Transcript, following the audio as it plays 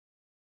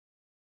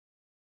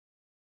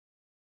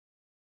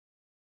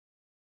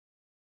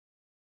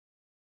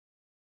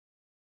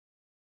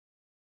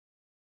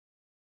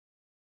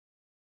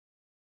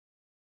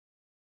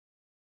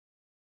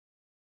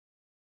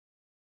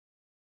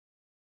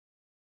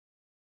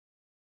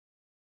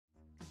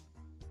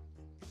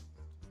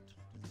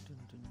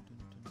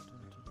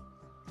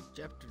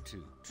Chapter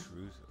 2,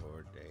 Truth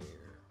or Dare.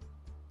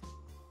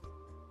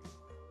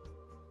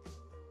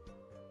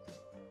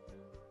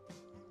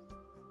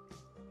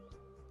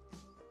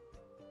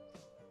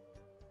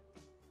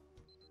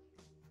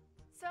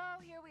 So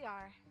here we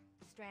are,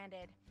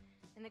 stranded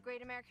in the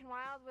great American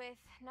wild with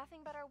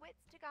nothing but our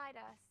wits to guide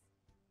us.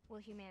 Will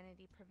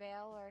humanity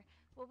prevail, or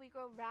will we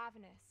grow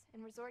ravenous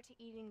and resort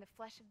to eating the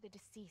flesh of the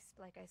deceased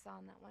like I saw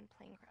in that one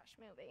plane crash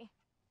movie?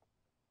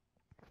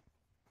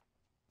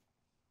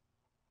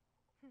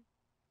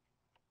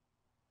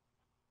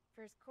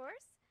 First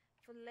course,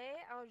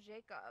 filet au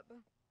Jacob.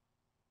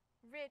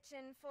 Rich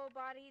and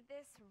full-bodied,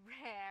 this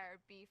rare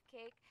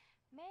beefcake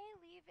may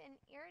leave an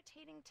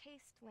irritating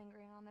taste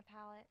lingering on the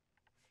palate.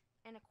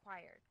 An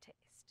acquired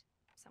taste,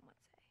 some would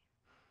say.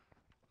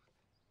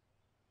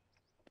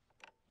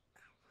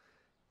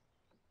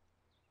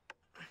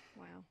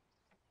 Wow.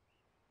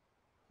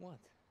 What?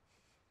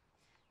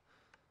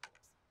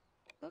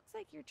 Looks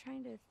like you're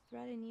trying to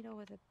thread a needle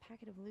with a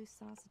packet of loose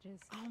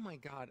sausages. Oh my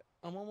god,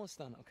 I'm almost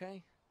done,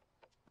 okay?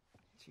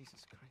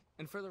 Jesus Christ.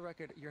 And for the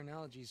record, your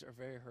analogies are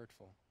very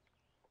hurtful.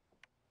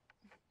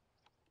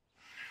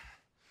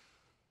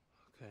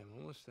 Okay, I'm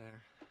almost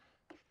there.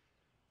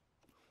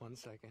 1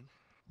 second.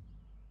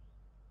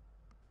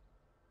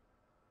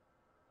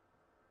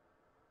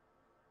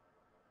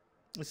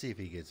 Let's see if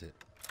he gets it.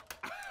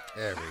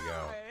 There we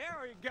go. There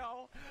we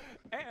go.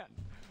 And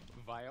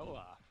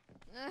Viola.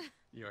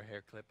 Your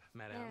hair clip,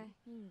 madame.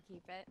 Yeah, you can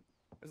keep it.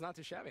 It's not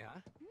too shabby, huh?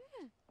 Yeah.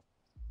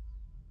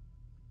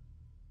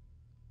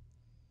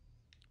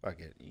 Fuck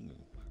it. You can...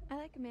 I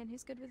like a man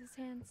who's good with his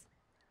hands.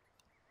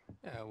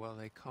 Yeah, well,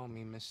 they call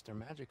me Mr.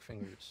 Magic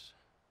Fingers.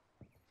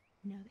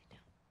 No, they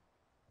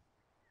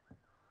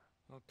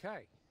don't.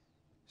 Okay.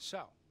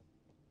 So,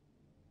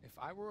 if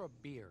I were a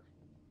beer,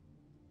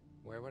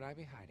 where would I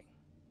be hiding?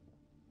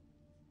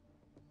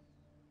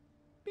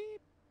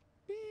 Beep,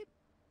 beep,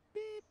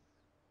 beep,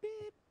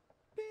 beep,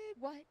 beep.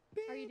 What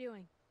beep, are you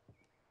doing?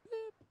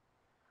 beep.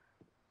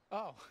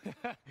 Oh,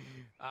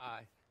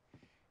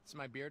 it's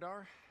my beer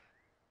dar.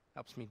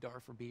 Helps me dar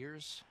for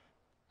beers.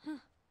 Huh.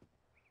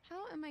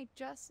 How am I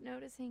just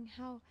noticing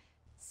how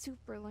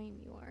super lame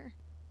you are?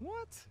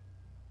 What?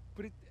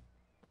 But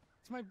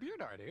it's my beer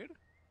dar, dude.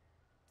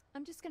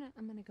 I'm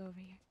gonna go over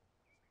here.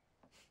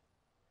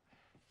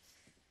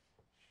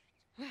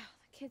 Wow,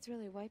 the kids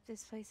really wiped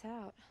this place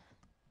out.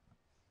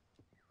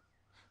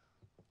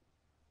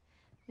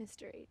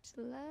 Mr. H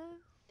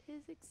loved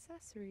his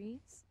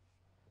accessories.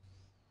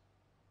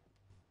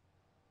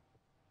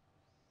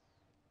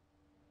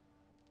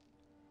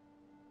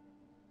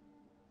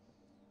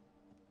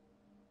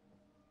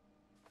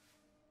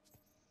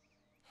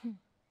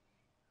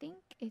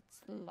 Think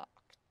it's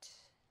locked.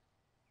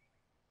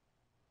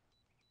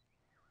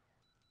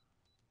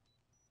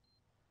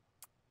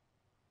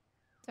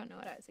 Don't know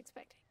what I was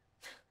expecting.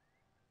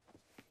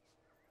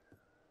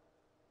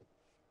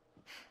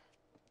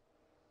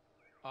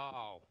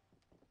 Oh.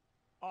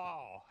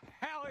 Oh,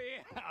 hell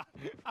yeah!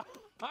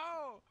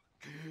 Oh,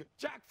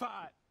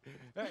 jackpot!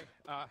 Hey,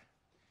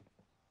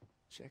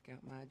 check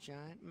out my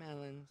giant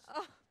melons.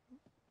 Oh.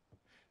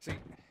 See,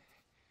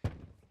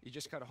 you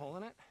just cut a hole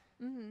in it.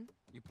 Mm-hmm.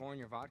 You pour in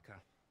your vodka.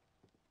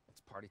 It's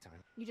party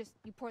time.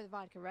 You pour the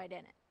vodka right in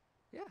it.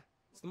 Yeah,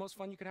 it's the most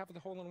fun you could have with a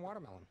hole in a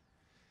watermelon.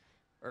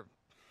 Or,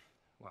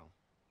 well,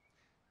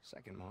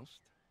 second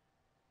most.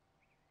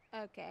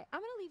 Okay, I'm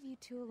gonna leave you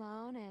two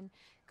alone and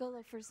go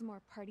look for some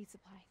more party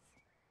supplies.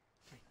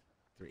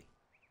 3.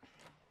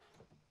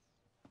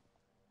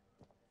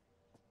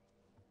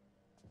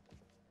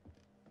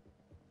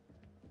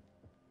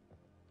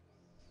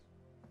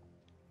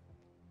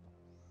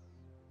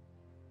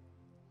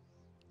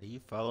 Are you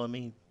following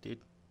me, dude?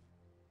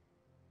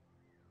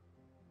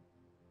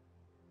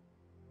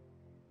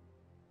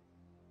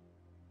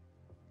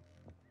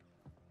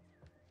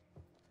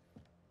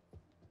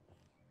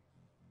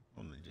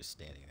 I'm just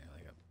standing there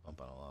like a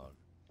bump on a log.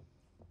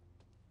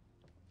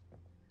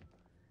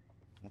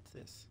 What's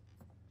this?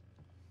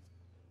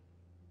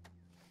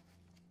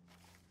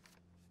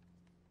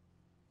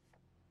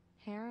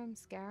 Harem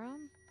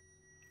scarum?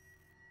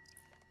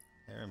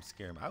 Harem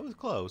scarum. I was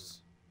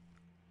close.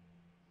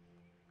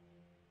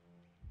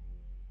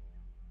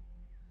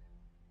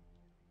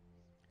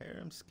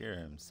 Harem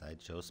scarum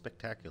sideshow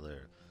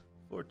spectacular.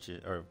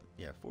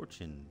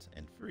 Fortunes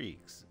and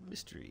freaks,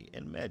 mystery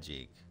and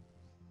magic.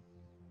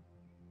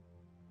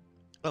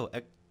 Oh,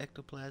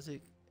 ectoplasmic,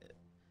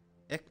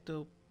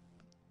 ecto.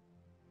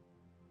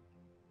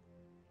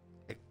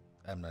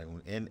 I'm not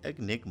even. And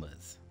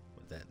enigmas.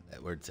 What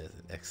that word says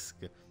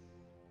it.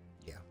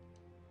 Yeah.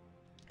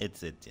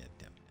 It's just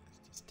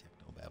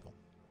techno babble.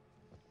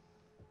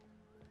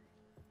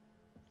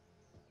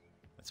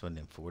 That's one of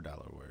them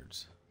 $4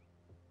 words.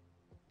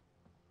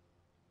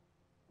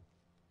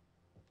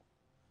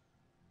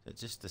 Is that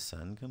just the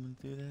sun coming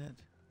through that?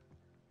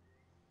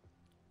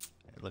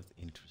 It looked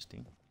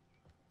interesting.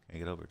 Can I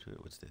get over to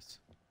it? What's this?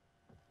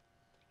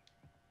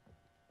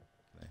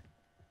 Can I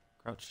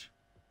crouch?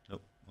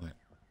 Nope. Okay.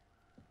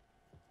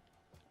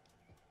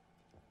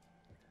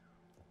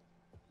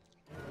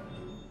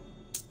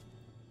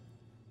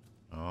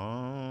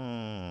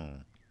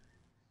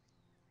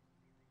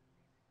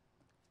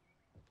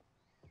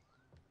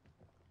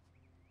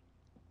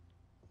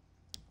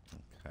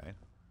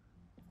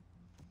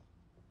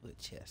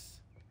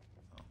 chest.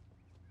 Oh,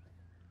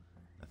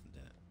 nothing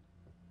done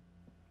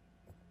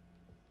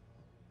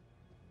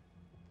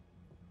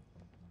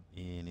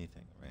it.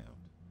 Anything around?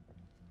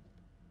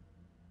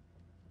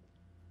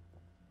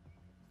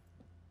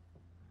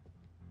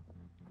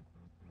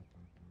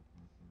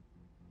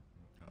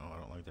 Oh, I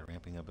don't like the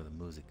ramping up of the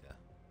musica.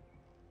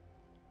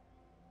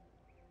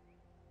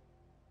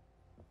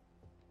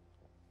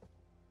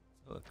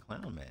 Oh, a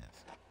clown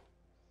mask.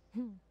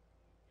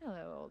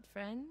 Hello, old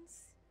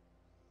friends.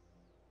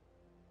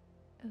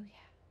 Oh,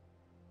 yeah.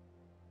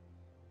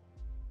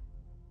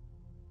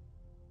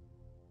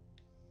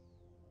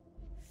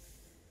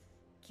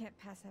 Can't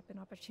pass up an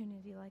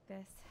opportunity like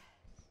this.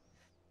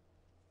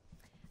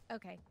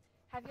 Okay,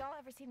 have y'all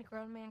ever seen a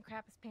grown man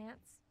crap his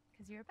pants?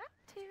 Because you're about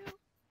to.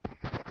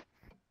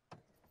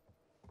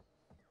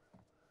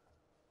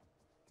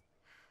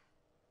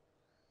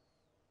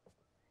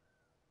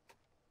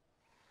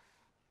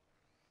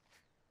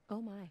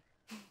 Oh my.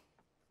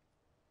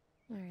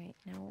 Alright,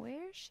 now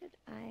where should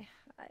I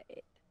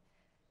hide?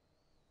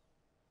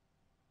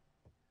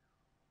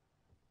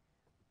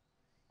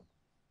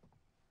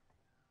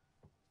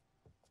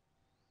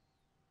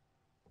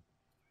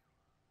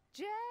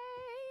 Jacob!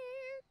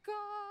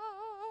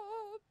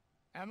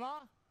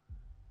 Emma?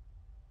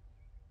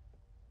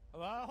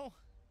 Hello?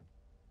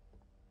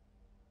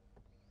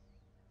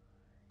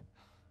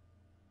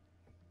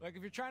 Look,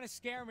 if you're trying to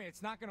scare me,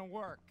 it's not gonna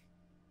work.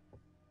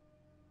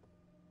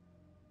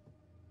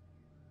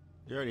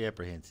 You're already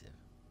apprehensive.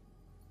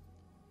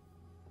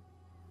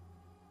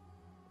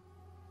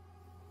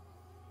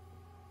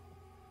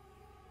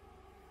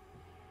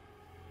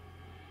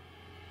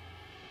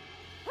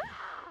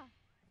 Ah!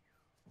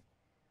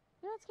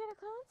 You're not scared of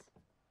clowns?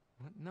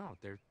 What? No,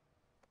 they're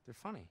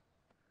funny.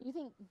 You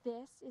think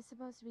this is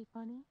supposed to be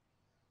funny?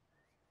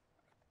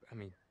 I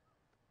mean,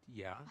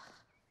 yeah.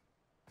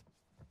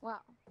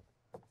 Well,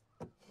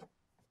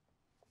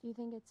 do you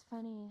think it's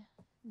funny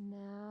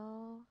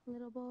now,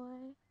 little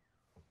boy?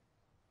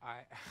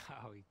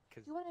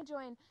 Because You want to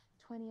join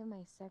 20 of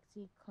my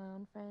sexy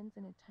clown friends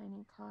in a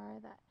tiny car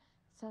that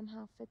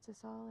somehow fits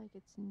us all like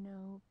it's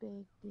no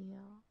big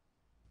deal?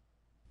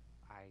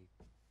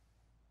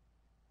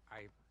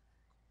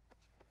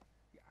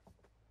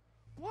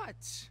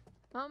 What?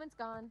 Moment's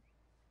gone.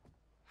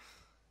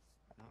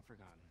 Not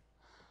forgotten.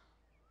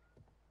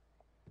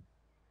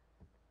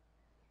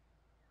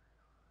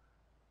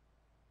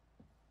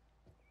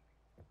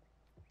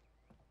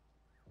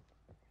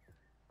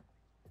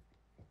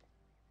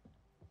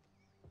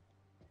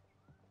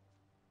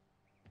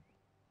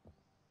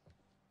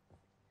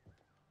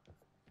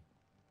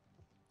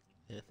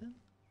 Nothing?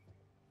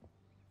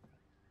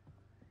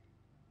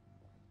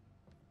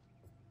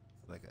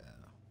 It's like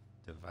a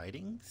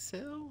dividing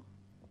cell?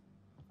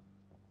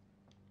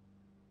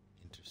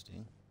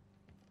 Interesting.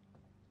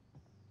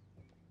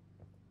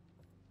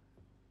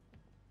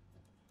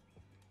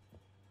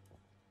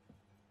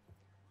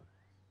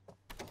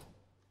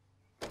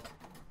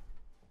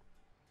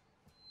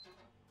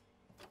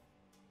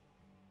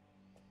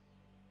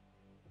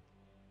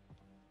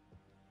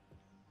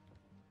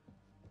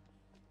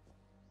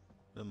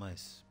 What am I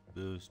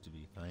supposed to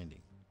be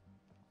finding?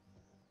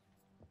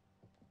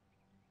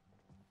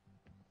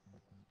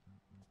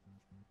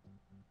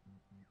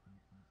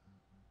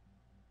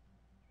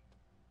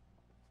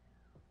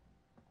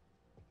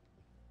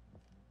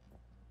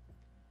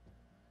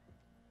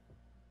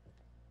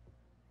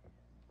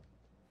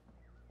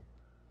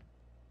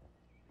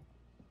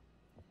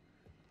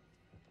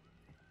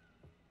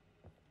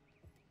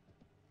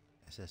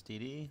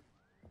 SSDD?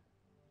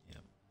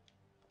 Yep.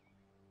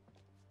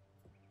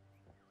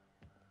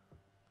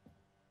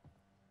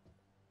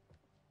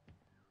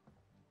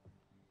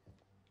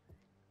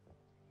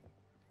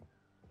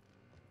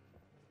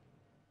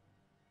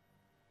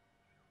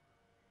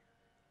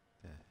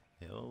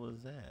 The hell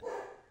was that?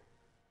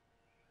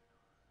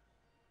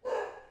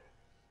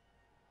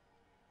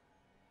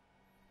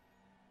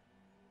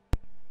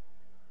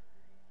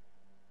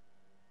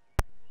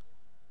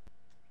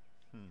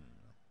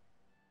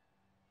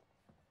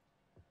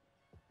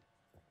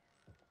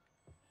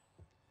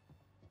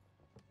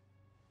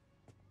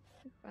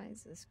 Who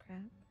buys this crap?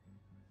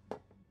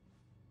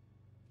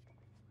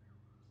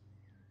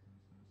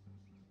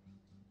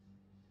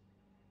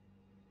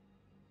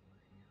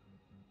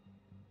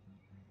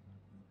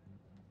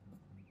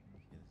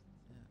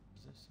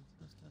 Is there something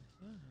else down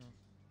here? No.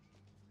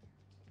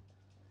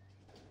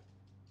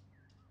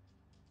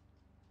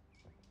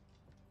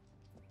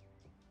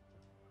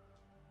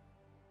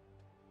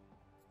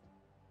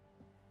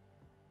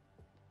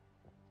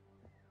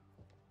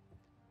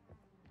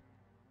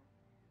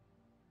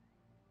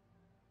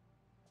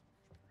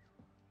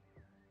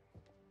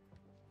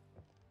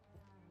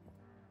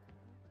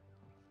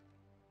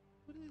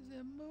 What is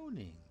that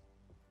moaning?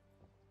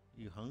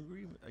 You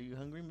hungry? Are you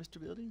hungry,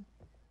 Mr. Building?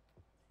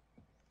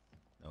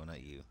 No,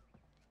 not you.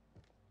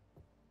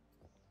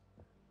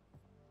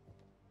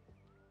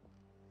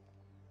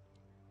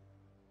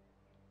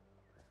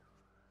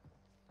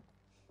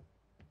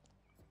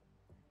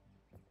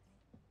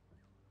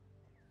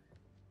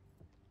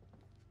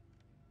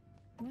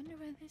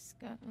 how this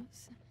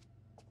goes.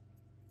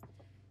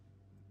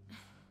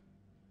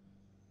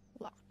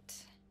 Locked.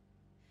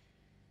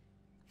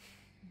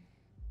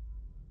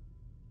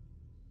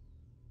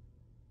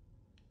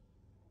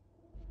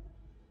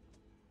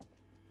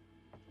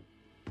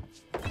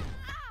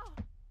 Ow!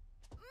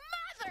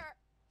 Mother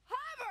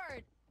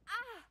Hubbard!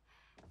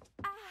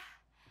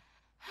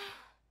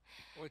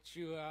 What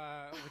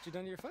you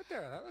done to your foot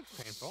there? That looks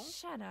painful.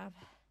 Shut up.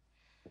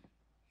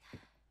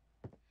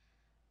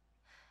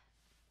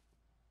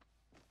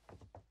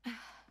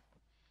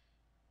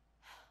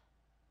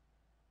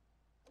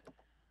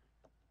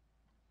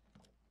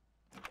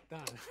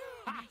 Done.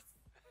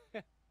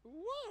 Nice.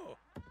 Whoa!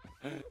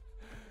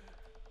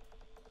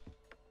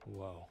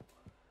 Whoa.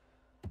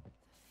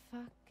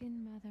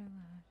 Fucking mother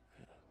load.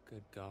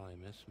 Good golly,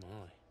 Miss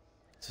Molly.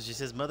 So she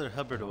says Mother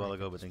Hubbard a while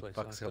ago, but then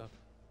fucks up.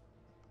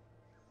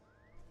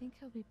 Think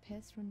he'll be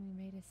pissed when we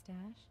raid his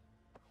stash?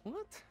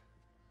 What?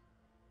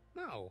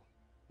 No.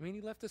 I mean,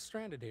 he left us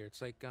stranded here.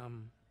 It's like,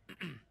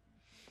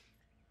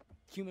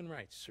 human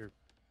rights or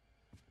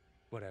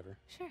whatever.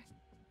 Sure.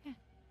 Yeah.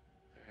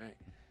 All right.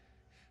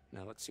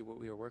 Now let's see what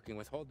we are working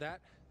with. Hold that.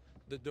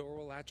 The door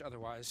will latch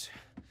otherwise.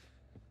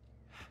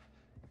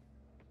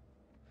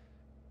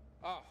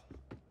 Oh.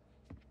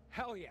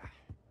 Hell yeah.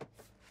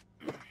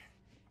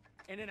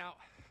 In and out.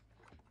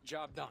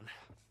 Job done.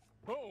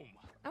 Boom.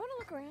 I want to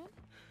look around.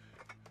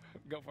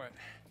 Go for it.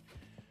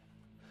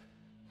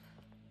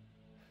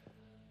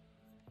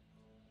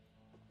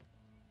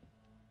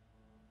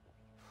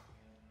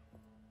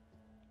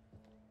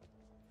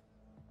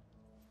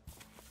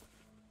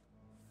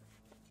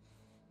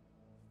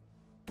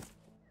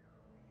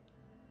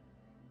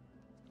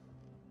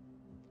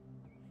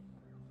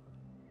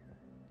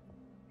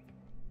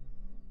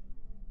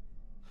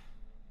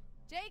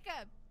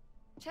 Jacob!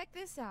 Check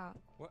this out.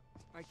 What?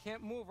 I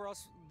can't move or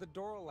else the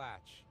door will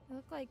latch. They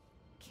look like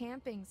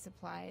camping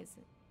supplies.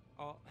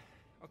 Oh,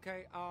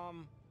 okay,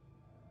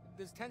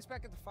 there's tents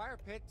back at the fire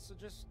pit, so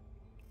just,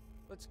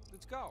 let's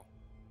go.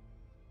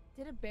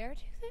 Did a bear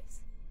do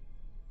this?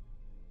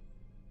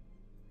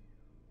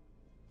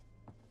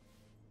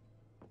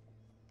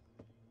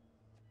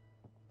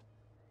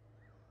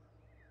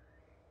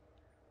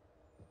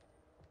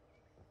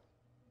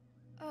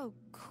 Oh,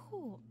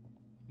 cool.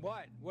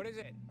 What? What is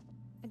it?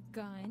 A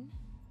gun.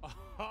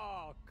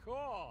 Oh,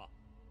 cool.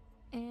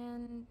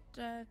 And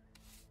a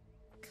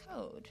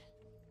code.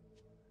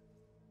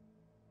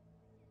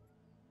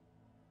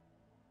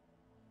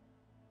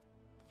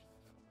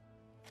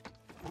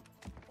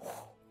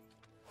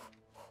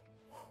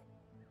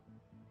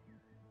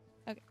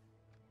 Okay.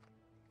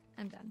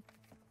 I'm done.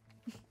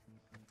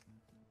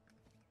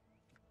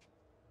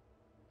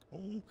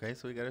 Okay,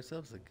 so we got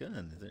ourselves a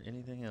gun. Is there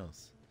anything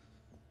else?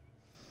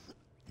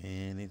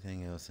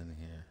 Anything else in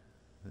here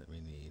that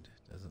we need?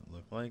 Doesn't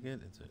look like it.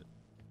 It's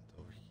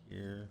over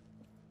here.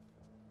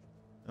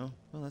 Oh,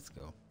 well, let's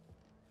go.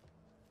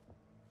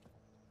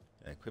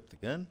 Can I equip the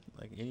gun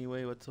like any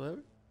way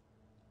whatsoever?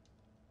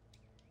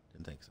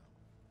 Didn't think so.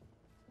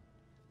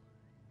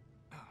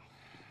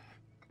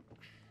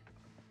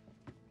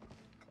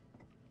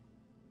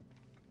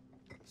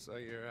 So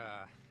you're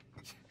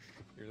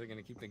really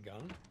gonna keep the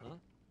gun, huh?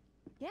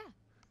 Yeah.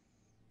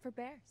 For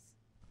bears.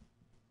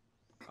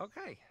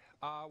 Okay.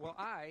 Well,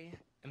 I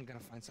am gonna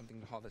find something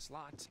to haul this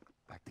lot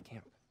back to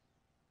camp.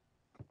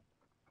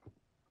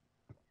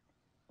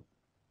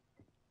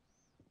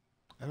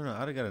 I don't know.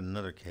 I'd have got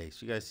another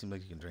case. You guys seem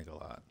like you can drink a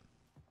lot.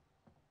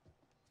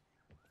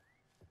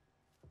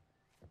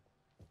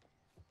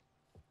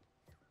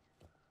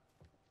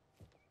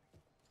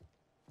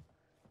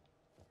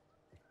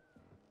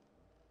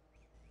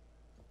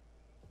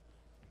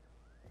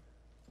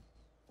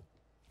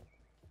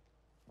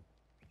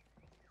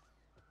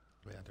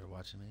 Way out there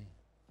watching me.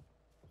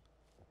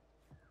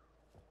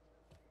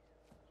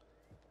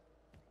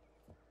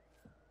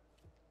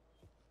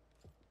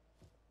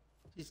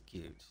 She's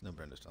cute. She's no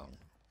Brenda Strong.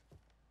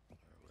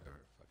 Or whatever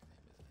her fucking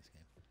name is in this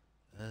game.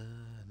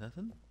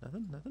 Nothing?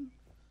 Nothing? Nothing?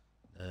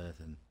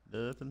 Nothing.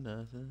 Nothing,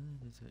 nothing.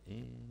 Is there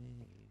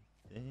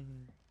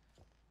anything?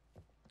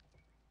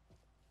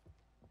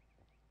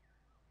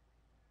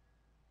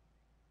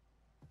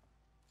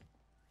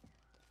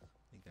 I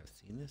think I've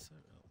seen this. Oh,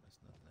 that's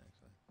nothing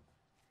actually.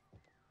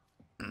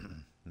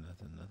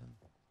 Nothing, nothing.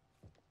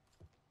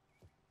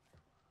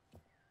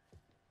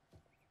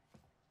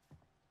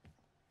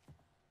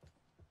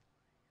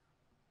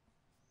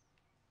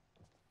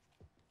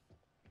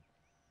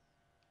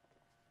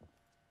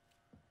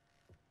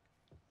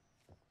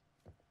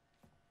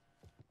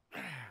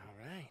 All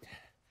right.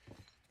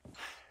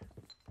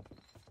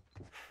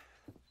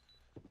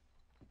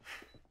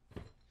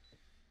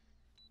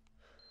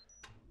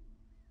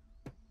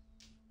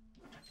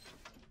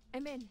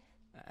 I'm in.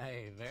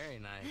 Hey, very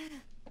nice.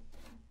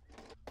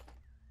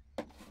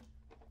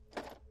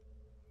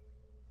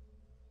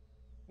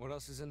 What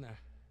else is in there?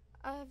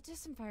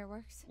 Just some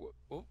fireworks.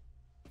 Whoa,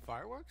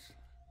 fireworks?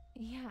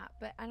 Yeah,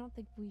 but I don't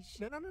think we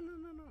should. No,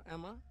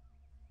 Emma.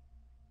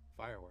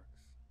 Fireworks.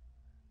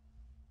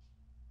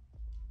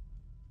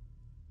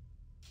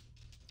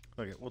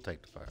 Okay, we'll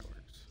take the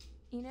fireworks.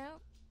 You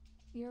know,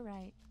 you're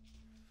right.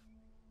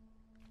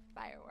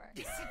 Fireworks.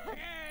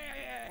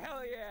 Yeah,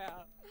 hell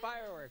yeah,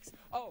 fireworks.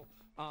 Oh,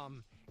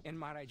 and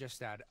might I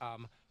just add,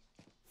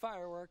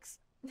 fireworks.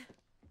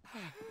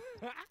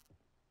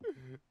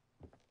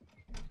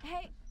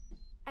 Hey,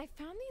 I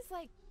found these,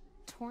 like,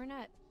 torn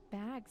up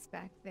bags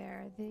back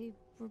there. They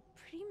were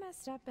pretty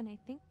messed up, and I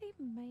think they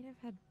might have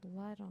had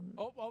blood on them.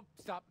 Oh,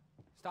 stop.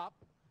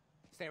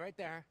 Stay right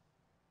there.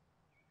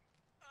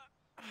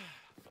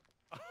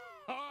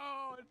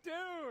 Oh,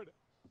 dude!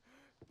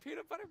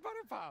 Peanut butter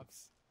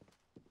pops.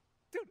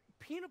 Dude,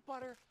 peanut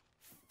butter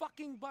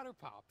fucking butter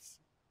pops.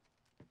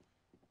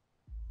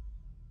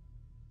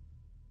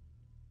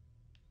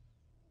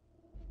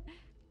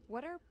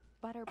 What are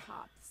butter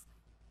pops?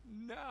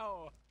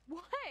 No.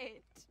 What?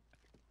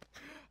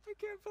 I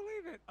can't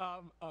believe it.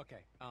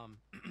 Okay.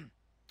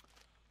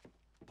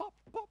 Pop,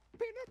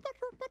 peanut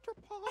butter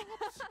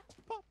pops.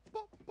 Pop,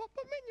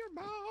 them in your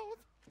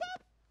mouth.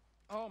 Pop.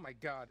 Oh my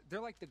god, they're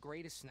like the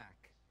greatest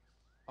snack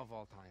of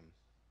all time.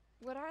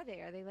 What are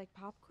they? Are they like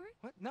popcorn?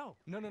 What? No.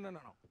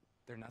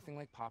 They're nothing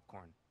like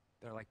popcorn.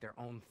 They're like their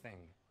own thing,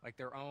 like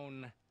their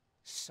own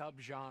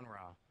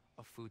subgenre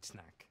of food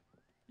snack.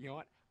 You know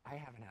what? I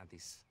haven't had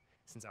these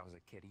since I was a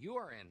kid. You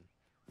are in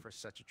for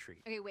such a treat.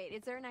 Okay, wait,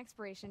 is there an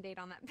expiration date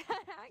on that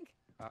bag?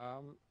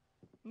 No,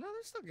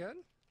 they're still good.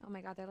 Oh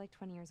my god, they're like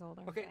 20 years old,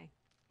 aren't Okay, they?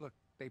 look,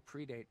 they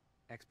predate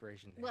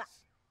expiration dates. Blah.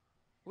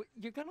 Well,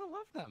 you're gonna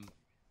love them.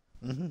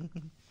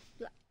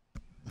 Blah.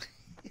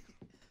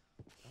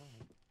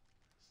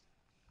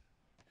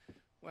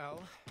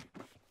 Well,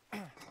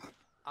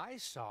 I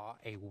saw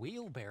a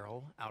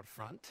wheelbarrow out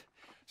front,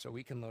 so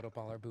we can load up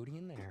all our booty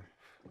in there.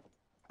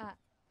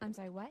 I'm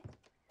sorry, what?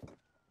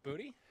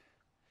 Booty?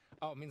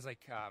 Oh, it means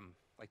like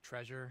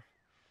treasure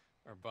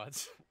or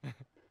buds.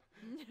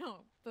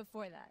 No,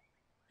 before that.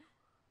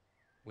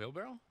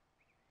 Wheelbarrow?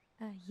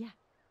 Yeah.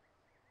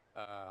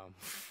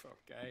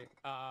 Okay.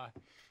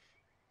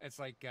 It's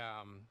like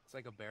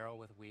a barrel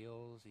with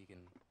wheels. You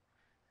can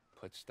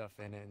put stuff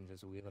in it and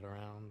just wheel it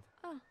around.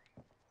 Oh,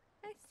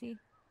 I see.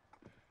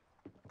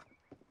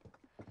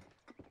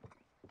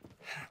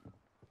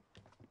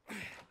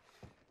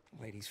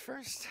 Ladies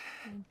first.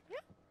 Yeah.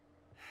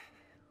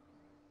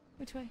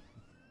 Which way?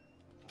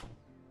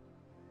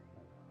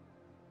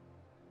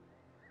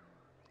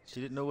 She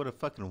didn't know what a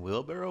fucking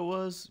wheelbarrow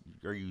was?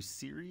 Are you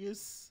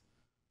serious?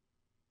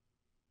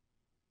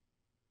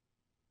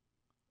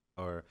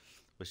 Or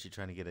was she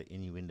trying to get an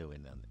innuendo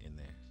in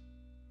there?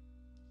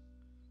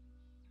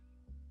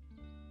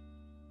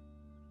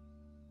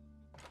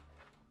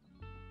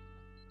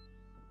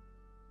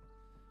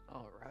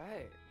 All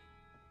right.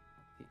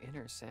 The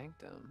inner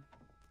sanctum.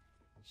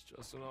 It's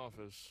just an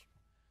office.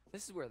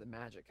 This is where the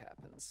magic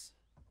happens.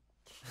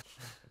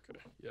 Okay,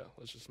 yeah,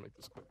 let's just make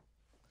this quick.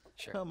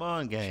 Sure. Come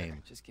on, game.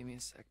 Sure. Just give me a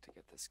sec to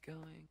get this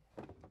going.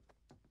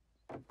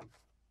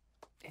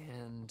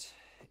 And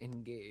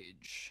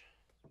engage.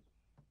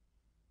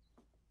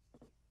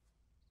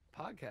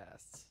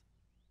 Podcasts.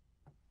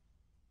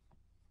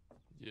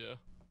 Yeah.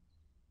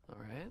 All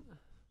right.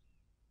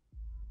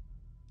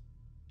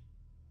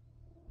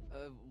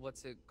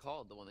 What's it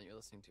called, the one that you're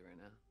listening to right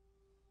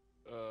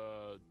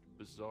now?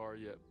 Bizarre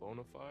yet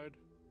bona fide.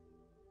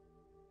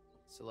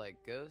 So like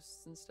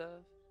ghosts and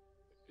stuff?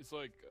 It's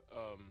like,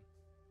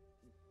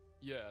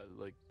 yeah,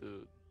 like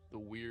the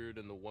weird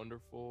and the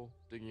wonderful,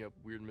 digging up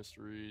weird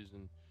mysteries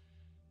and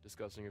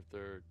discussing if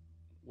they're,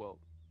 well,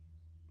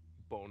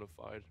 bona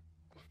fide.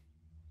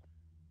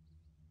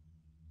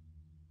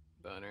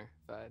 Boner.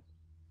 Fide.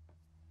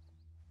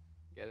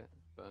 Get it?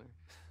 Boner.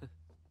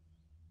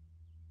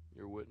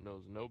 Your wit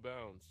knows no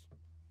bounds.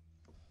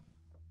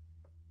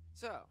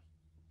 So,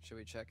 should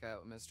we check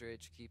out what Mr.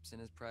 H keeps in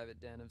his private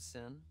den of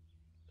sin?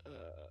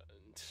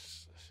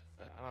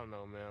 I don't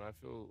know, man. I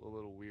feel a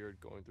little weird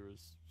going through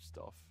his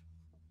stuff.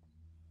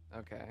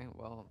 Okay,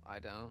 well, I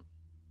don't.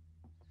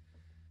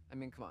 I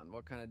mean, come on,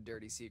 what kind of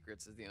dirty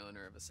secrets is the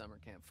owner of a summer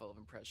camp full of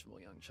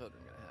impressionable young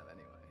children gonna have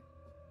anyway?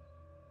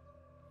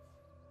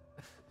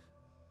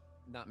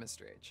 Not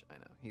Mr. H, I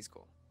know, he's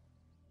cool.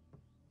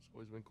 It's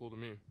always been cool to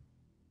me.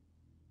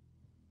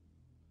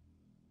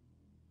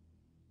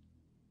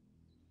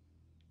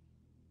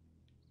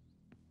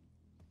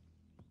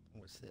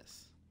 What's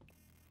this?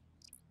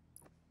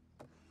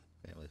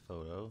 Family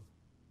photo.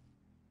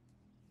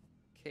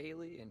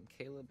 Kaylee and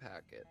Caleb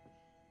Hackett.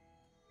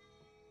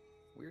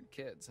 Weird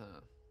kids,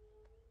 huh?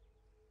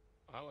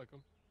 I like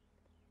them.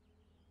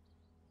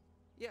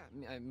 Yeah,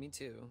 me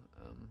too.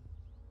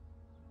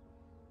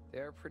 They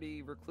are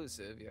pretty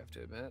reclusive, you have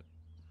to admit.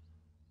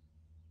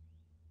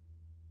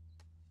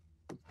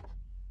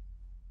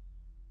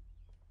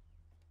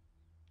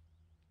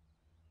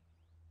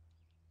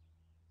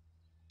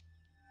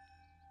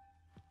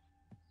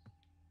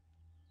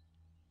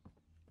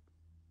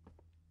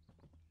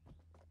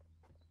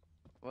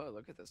 Whoa,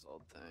 look at this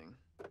old thing.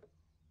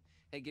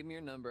 Hey, give me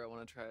your number. I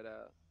want to try it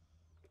out.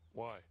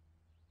 Why?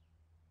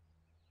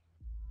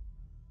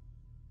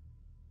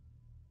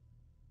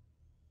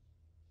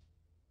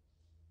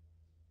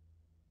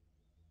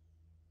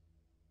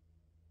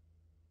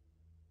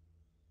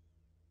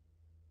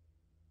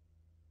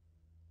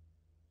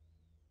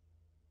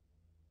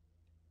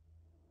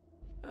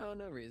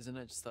 No, no reason.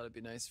 I just thought it'd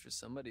be nice for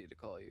somebody to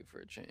call you for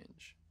a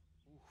change.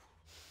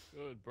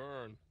 Good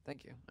burn.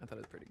 Thank you. I thought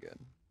it was pretty good.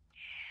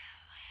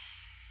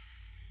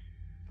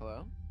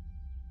 Hello?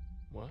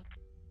 What?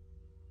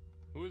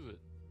 Who is it?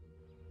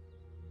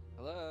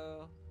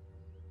 Hello?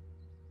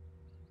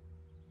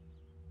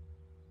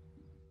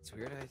 It's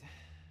weird. I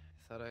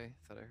thought I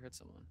heard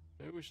someone.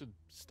 Maybe we should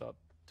stop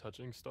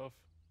touching stuff.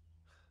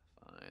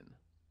 Fine.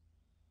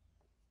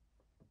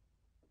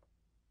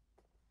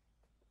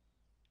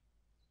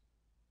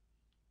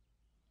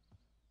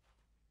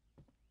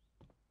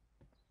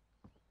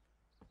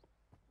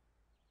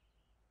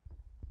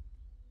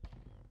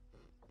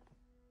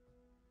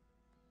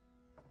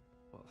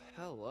 Well,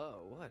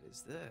 hello. What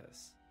is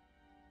this?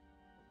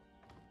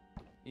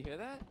 You hear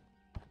that?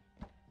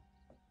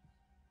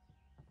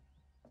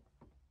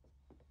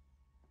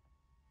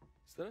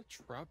 Is that a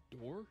trap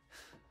door?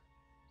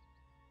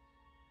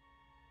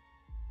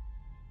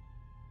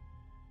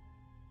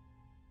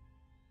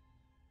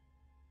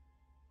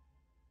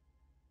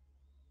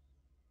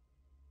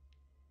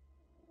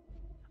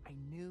 I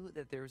knew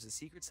that there was a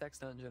secret sex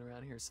dungeon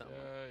around here somewhere.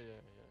 Yeah.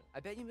 I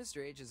bet you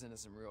Mr. H is into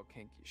some real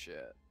kinky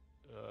shit.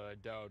 I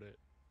doubt it.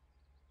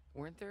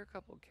 Weren't there a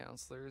couple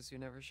counselors who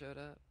never showed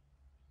up?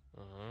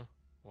 Uh-huh.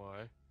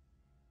 Why?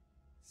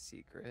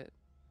 Secret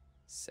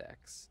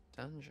sex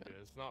dungeon. Yeah,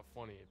 it's not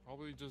funny. It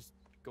probably just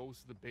goes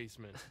to the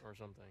basement or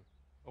something.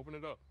 Open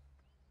it up.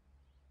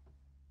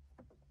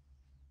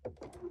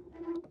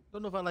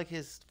 Don't know if I like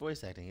his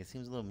voice acting. It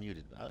seems a little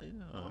muted. But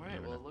All right,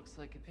 never well, know. it looks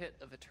like a pit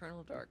of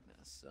eternal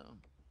darkness, so...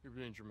 You're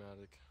being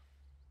dramatic.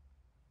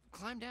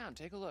 Climb down,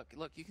 take a look.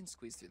 Look, you can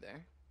squeeze through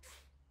there.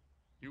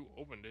 You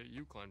opened it.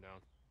 You climb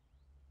down.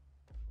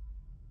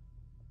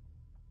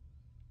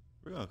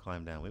 We're gonna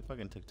climb down. We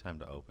fucking took time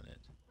to open it.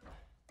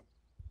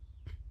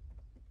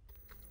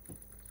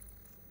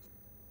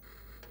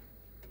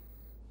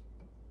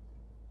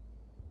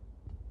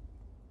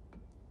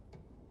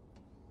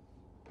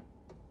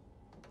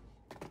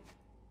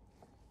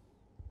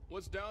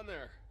 What's down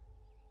there?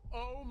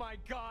 Oh my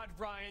God,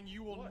 Ryan,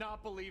 you will What?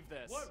 not believe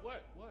this.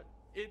 What?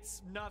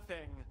 It's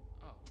nothing.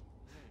 Oh,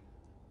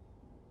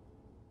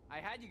 I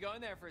had you going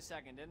there for a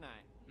second, didn't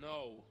I?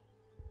 no.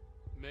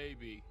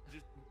 Maybe.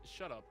 Just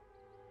shut up.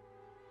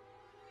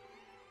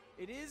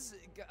 It is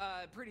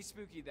pretty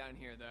spooky down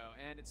here, though,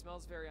 and it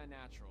smells very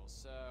unnatural,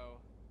 so...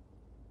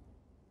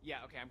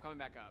 Yeah, okay, I'm coming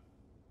back up.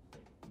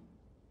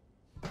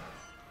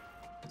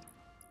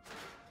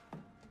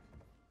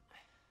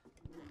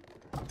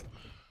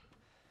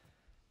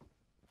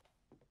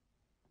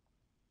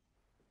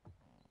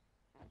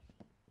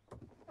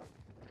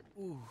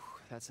 Ooh,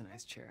 that's a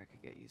nice chair. I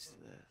could get used to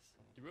this.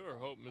 You better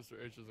hope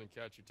Mr. H doesn't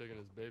catch you taking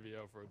his baby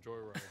out for a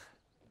joyride.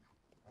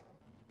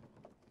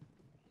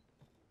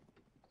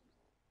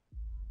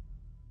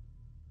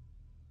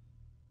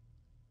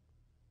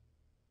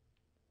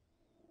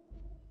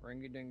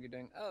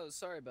 Ringy-dingy-ding. Oh,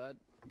 sorry, bud.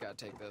 Gotta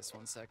take this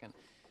 1 second.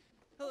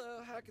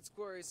 Hello, Hackett's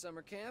Quarry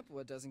Summer Camp.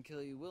 What doesn't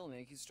kill you will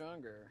make you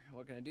stronger.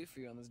 What can I do for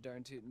you on this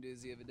darn tootin'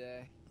 doozy of a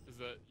day? Is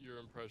that your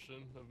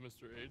impression of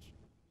Mr. H?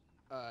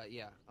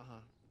 Yeah,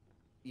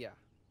 Yeah.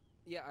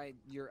 Yeah,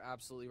 you're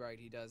absolutely right.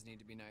 He does need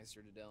to be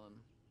nicer to Dylan.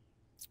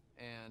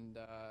 And,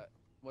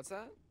 what's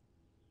that?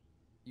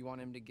 You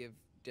want him to give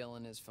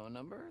Dylan his phone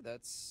number?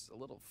 That's a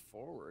little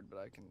forward, but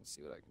I can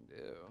see what I can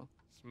do.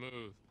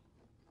 Smooth.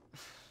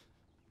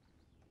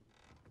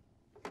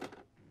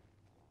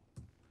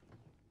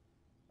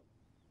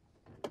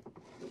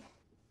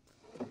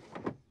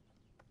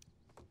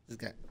 This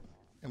guy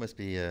must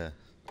be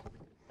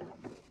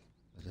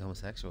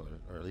homosexual,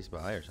 or at least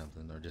bi or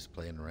something, or just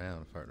playing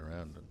around, farting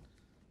around.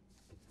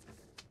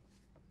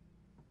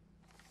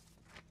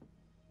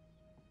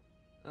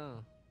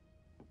 Oh.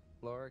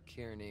 Laura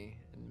Kearney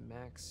and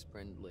Max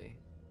Brindley.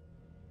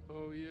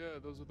 Oh yeah,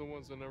 those are the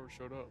ones that never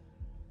showed up.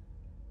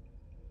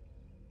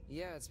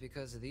 Yeah, it's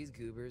because of these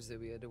goobers that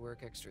we had to work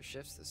extra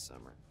shifts this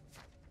summer.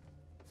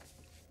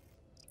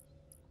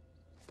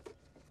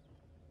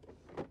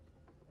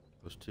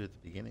 Those two at the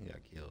beginning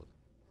got killed.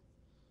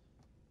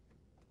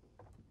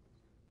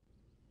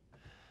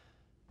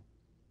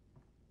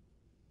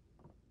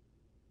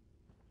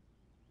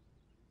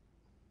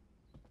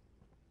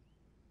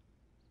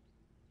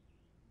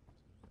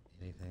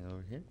 Anything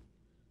over here?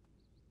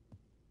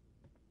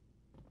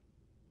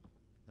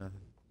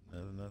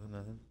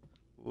 Nothing.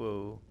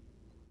 Whoa.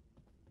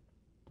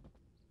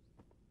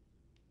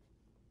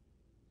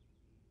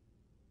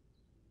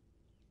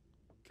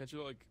 Can't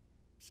you, like,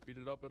 speed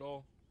it up at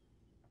all?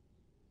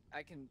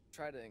 I can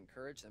try to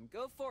encourage them.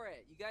 Go for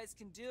it! You guys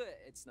can do it!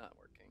 It's not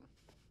working.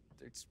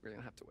 We're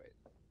gonna have to wait.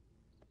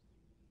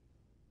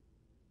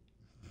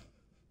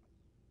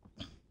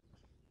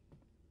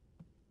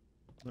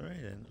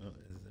 Alright then. Oh,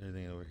 is there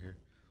anything over here?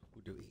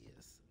 Who do we?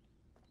 Yes.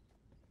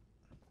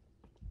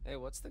 Hey,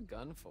 what's the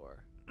gun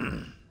for?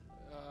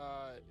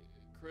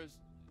 Chris,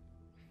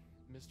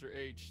 Mr.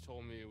 H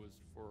told me it was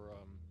for,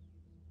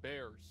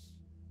 bears.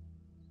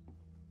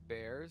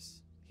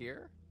 Bears?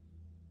 Here?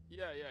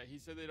 Yeah, he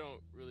said they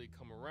don't really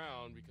come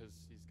around because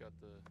he's got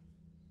the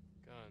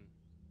gun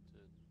to...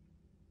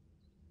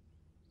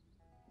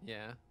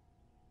 Yeah.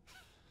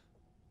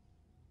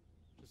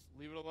 Just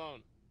leave it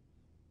alone.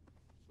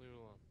 Just leave it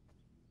alone.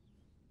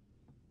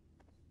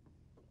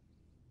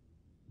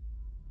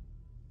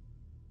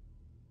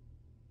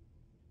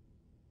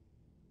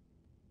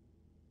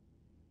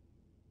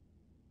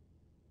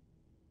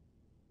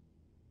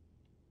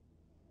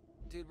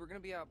 Dude, we're gonna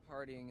be out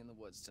partying in the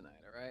woods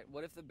tonight, all right?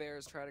 What if the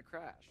bears try to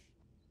crash?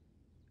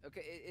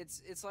 Okay,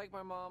 it's like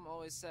my mom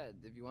always said.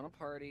 If you want to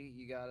party,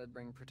 you gotta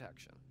bring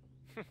protection.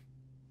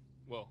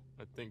 Well,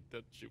 I think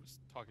that she was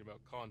talking about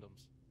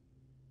condoms.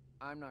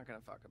 I'm not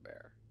gonna fuck a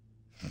bear.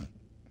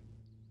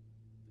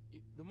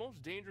 The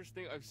most dangerous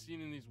thing I've seen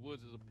in these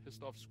woods is a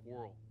pissed off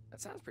squirrel. That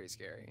sounds pretty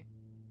scary.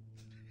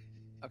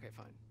 Okay,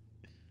 fine.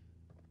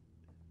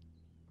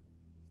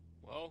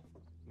 Well,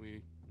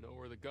 we know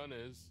where the gun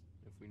is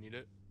if we need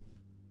it.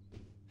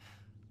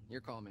 Your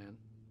call, man.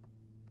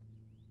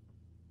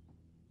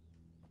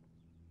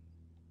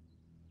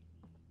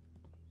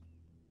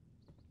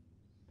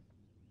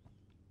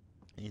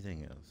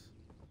 Anything else?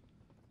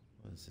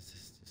 Well, it's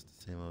just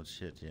the same old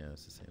shit. Yeah,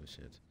 it's the same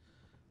shit.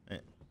 Hey,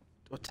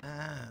 what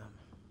time?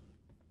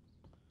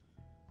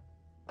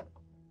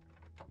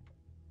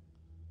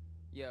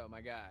 Yo,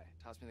 my guy,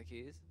 toss me the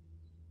keys.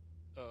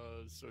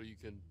 So you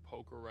can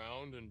poke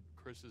around in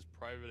Chris's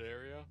private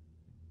area?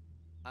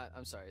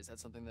 I'm sorry, is that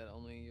something that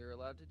only you're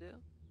allowed to do?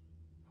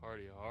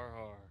 Hardy har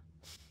har.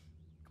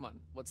 Come on,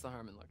 what's the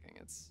harm in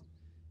looking?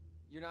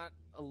 You're not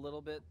a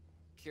little bit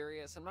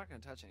curious? I'm not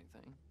gonna touch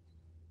anything.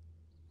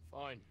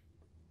 Fine.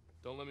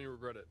 Don't let me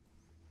regret it.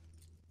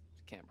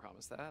 Can't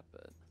promise that,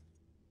 but...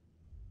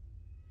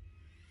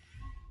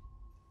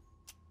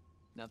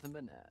 Nothing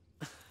but net.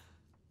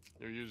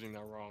 You're using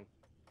that wrong.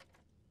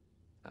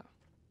 Oh.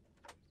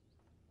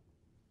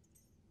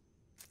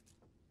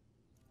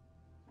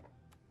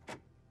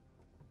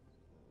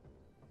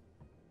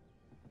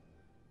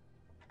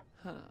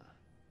 Huh.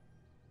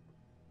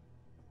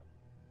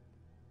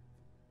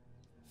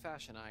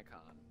 Fashion icon.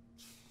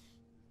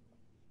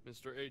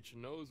 Mr. H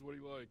knows what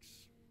he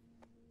likes.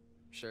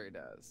 Sure he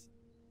does.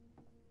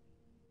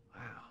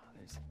 Wow,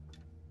 there's...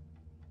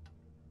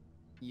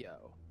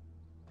 Yo.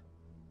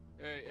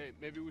 Hey,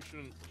 maybe we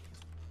shouldn't...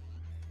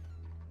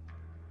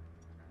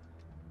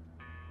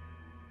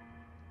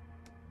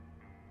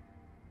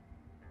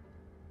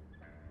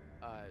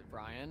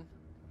 Ryan?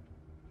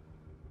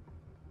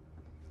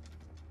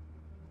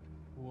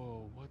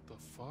 Whoa, what the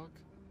fuck?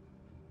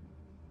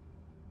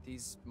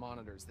 These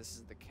monitors, this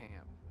is the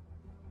camp.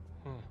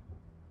 Huh.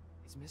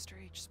 Is Mr.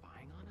 H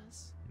spying on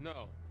us?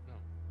 No.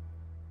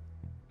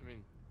 I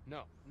mean,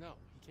 no,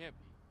 he can't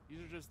be.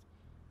 These are just...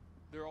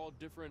 They're all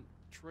different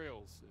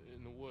trails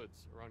in the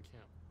woods around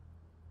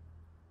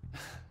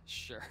camp.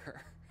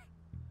 Sure.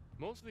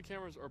 Most of the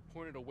cameras are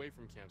pointed away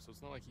from camp, so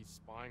it's not like he's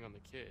spying on the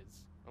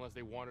kids, unless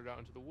they wandered out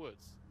into the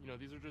woods. You know,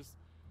 these are just...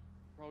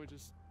 probably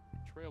just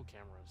trail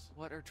cameras.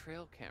 What are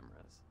trail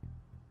cameras?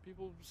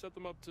 People set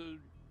them up to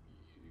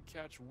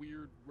catch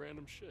weird,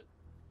 random shit.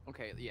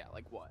 Okay, yeah,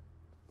 like what?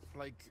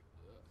 Like,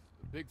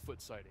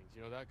 Bigfoot sightings,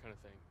 you know, that kind of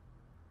thing.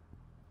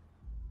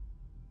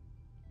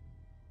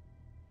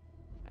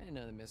 I didn't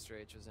know that Mr.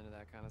 H was into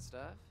that kind of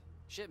stuff.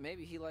 Shit,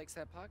 maybe he likes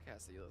that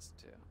podcast that you listen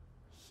to.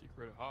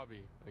 Secret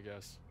hobby, I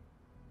guess.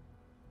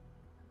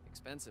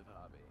 Expensive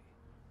hobby.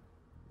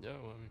 Yeah,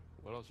 well, I mean,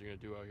 what else are you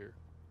gonna do out here?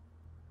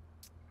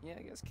 Yeah,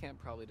 I guess camp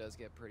probably does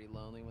get pretty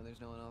lonely when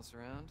there's no one else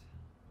around.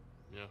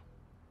 Yeah.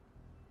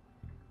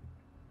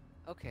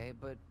 Okay,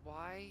 but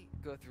why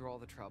go through all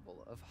the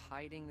trouble of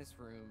hiding this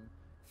room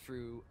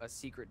through a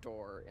secret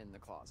door in the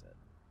closet?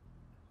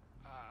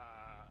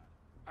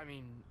 I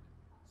mean,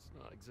 it's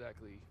not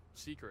exactly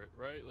secret,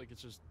 right? Like,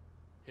 it's just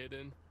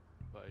hidden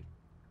by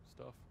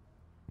stuff.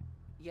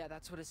 Yeah,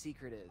 that's what a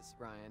secret is,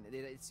 Ryan.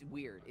 It's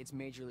weird. It's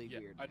majorly Yeah,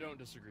 weird. I don't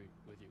disagree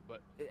with you,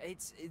 but...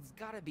 It's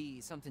gotta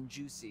be something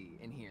juicy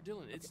in here.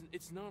 Dylan,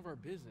 it's none of our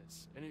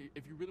business. And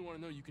if you really want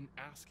to know, you can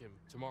ask him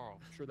tomorrow.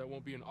 I'm sure that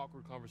won't be an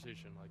awkward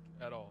conversation, like,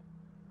 at all.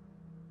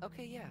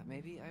 Okay, yeah,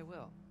 maybe I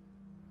will.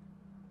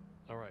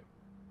 All right.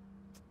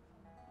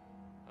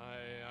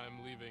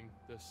 I'm leaving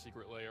this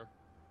secret lair.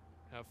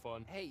 Have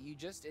fun. Hey, you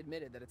just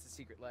admitted that it's a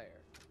secret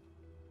lair.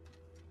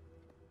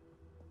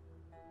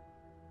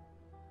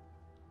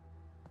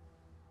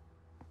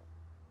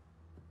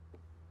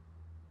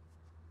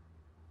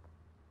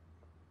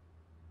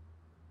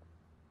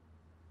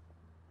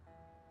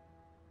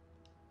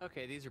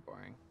 Okay, these are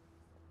boring.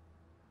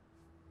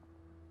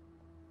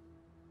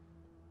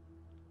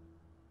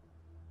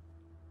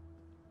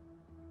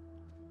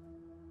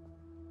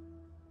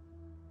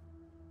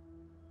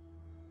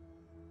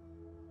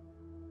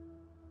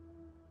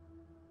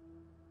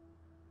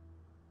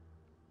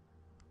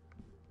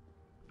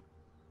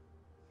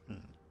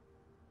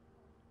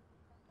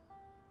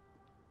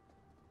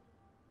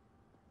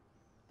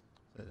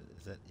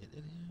 Is that it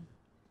in here?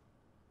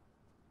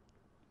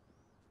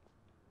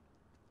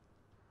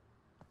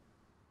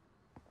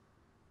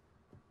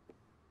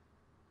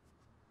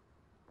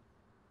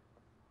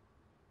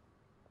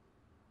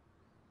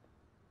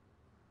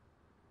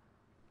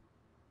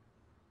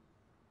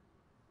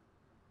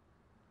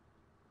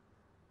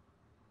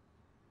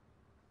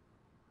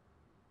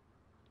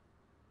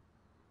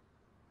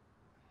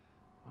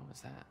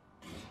 What's that?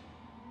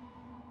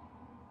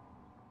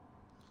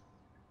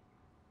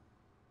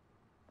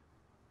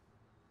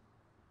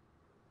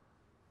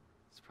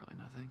 It's probably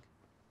nothing.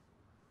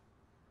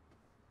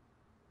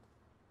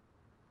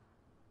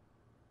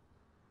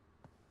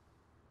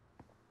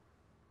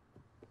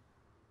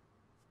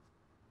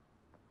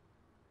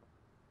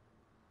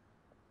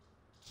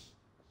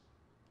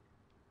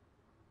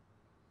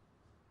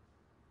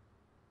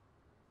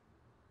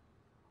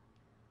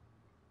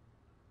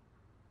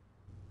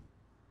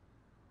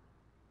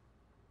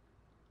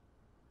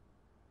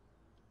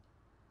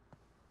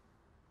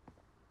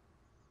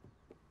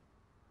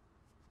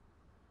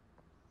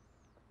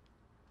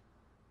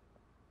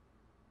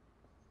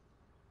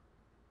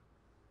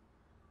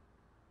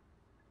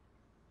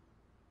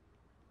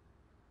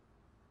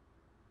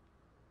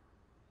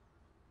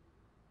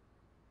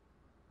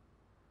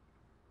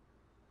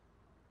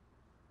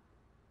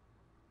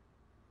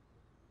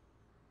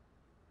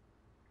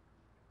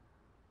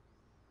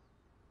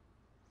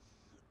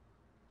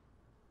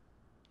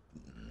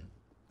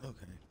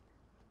 Okay.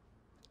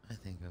 I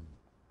think I'm.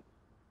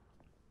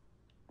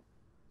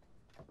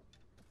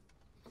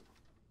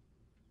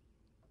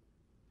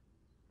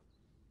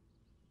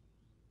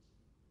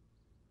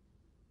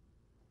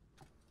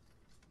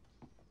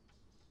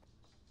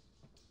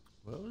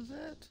 What was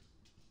that?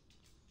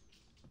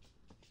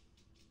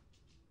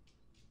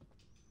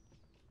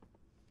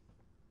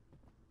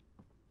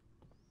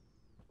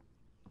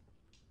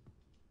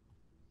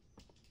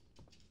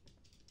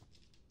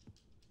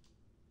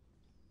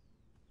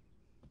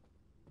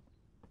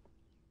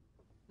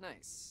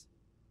 Nice.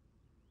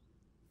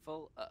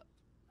 Full up.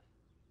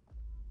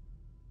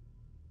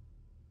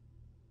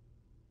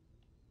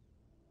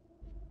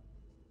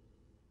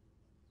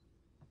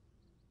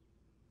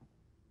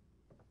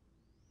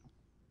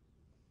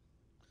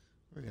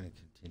 We're gonna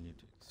continue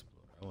to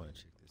explore. I want to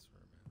check this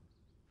room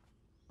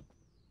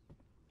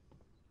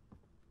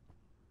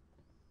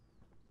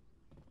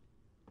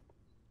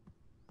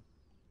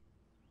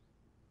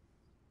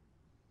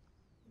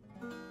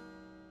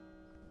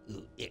out.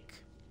 Ooh, ick.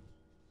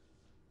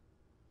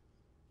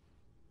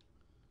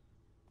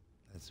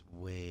 That's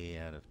way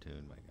out of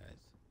tune, my guys.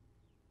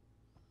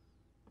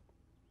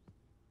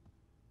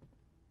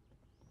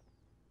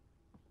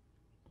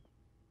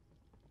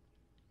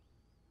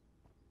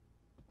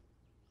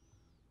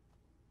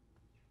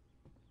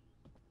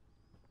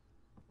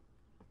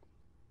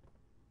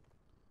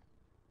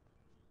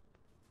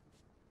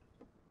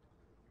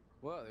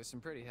 Whoa, there's some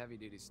pretty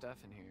heavy-duty stuff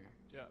in here.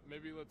 Yeah,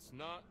 maybe let's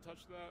not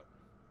touch that.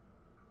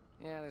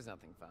 Yeah, there's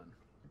nothing fun.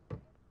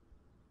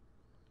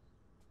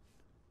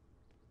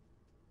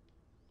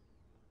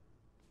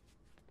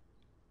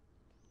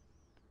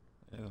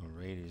 They're gonna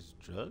raid his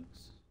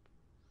drugs?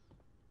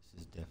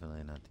 This is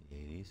definitely not the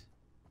 80s.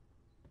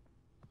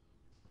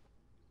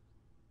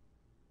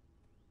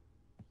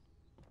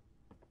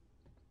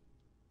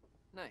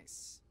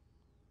 Nice.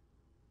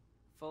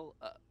 Full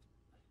up.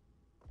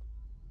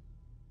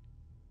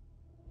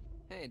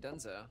 Hey,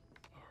 Dunzo.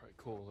 All right,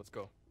 cool. Let's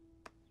go.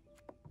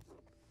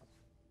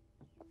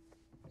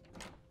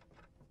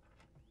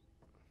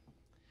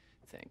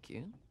 Thank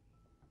you.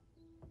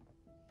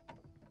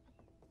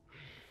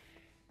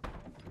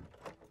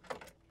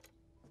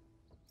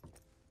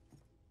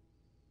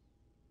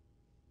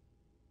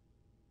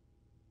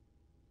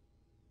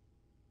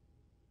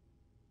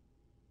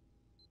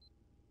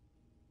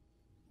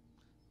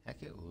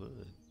 Hackett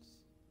Woods.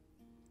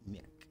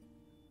 Mick.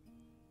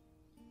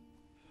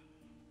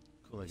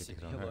 Cool, I get This to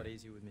would hit be on a her. lot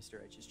easier with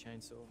Mr. H's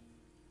chainsaw.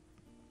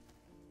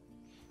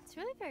 It's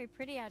really very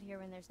pretty out here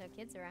when there's no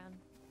kids around.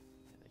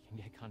 Yeah, they can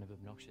get kind of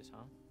obnoxious,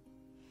 huh?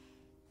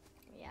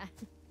 Yeah.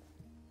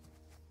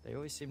 They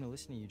always seem to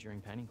listen to you during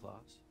painting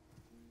class.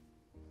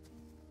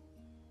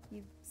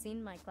 You've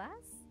seen my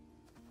class?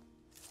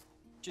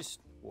 Just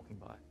walking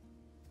by.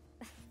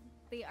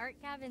 The art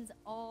cabin's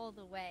all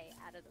the way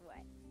out of the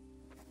way.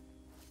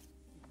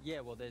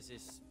 Yeah, well, there's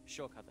this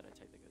shortcut that I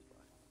take that goes by.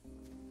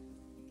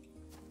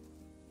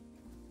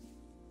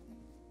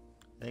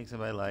 I think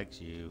somebody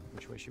likes you.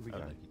 Which way should we I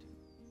would go? like you to.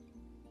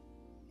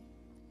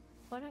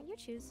 Why don't you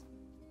choose?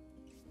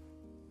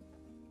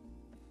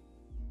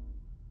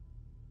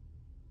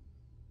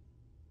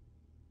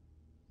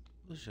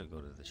 We should go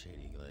to the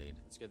Shady Glade.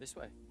 Let's go this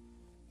way.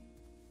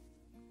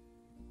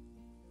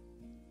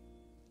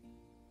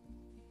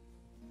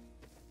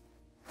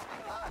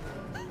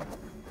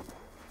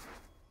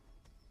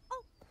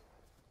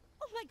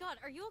 Oh my god,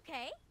 are you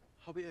okay?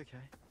 I'll be okay.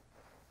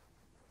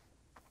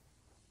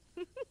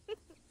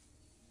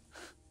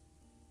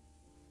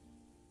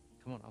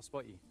 Come on, I'll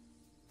spot you.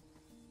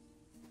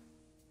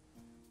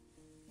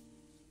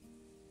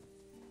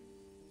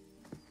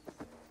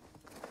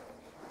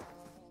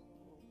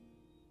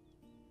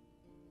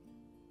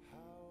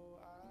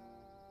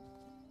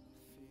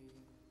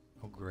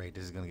 Oh great,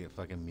 this is gonna get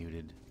fucking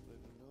muted.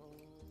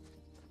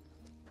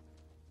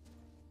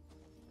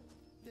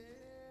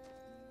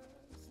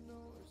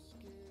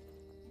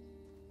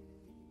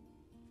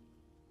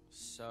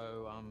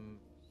 So,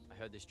 I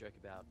heard this joke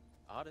about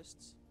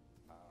artists.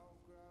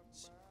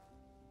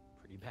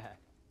 pretty bad.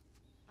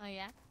 Oh,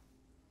 yeah?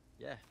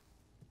 Yeah.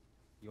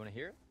 You want to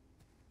hear it?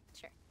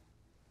 Sure.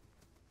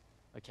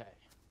 Okay.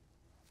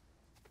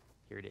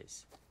 Here it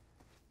is.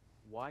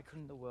 Why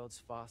couldn't the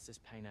world's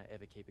fastest painter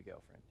ever keep a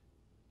girlfriend?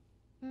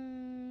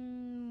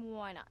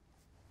 Why not?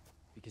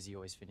 Because he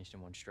always finished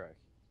in one stroke.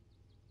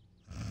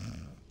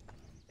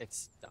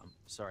 It's dumb.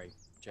 Sorry,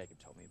 Jacob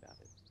told me about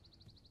it.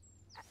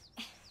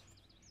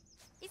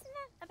 Isn't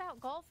that about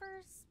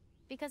golfers?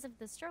 Because of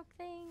the stroke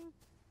thing?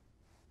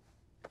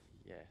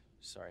 Yeah,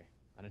 sorry.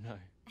 I don't know.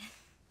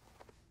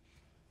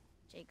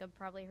 Jacob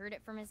probably heard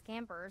it from his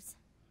campers.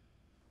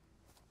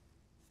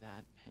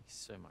 That makes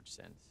so much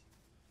sense.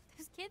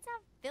 Those kids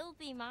have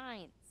filthy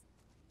minds.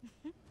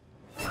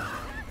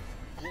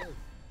 Whoa.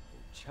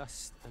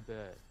 Just a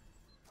bird.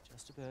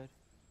 Just a bird.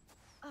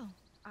 Oh,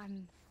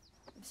 I'm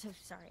so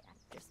sorry.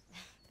 I've just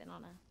been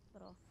on a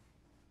little...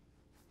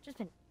 Just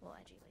been a little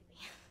edgy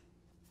lately.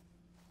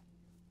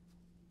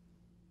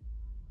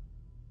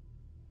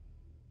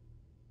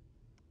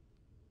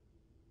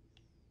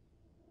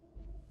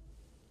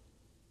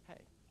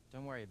 Hey,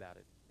 don't worry about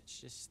it. It's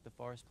just the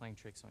forest playing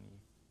tricks on you.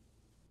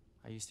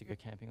 I used to go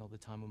camping all the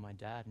time with my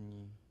dad, and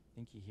you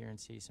think you hear and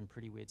see some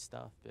pretty weird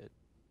stuff, but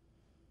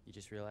you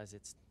just realize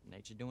it's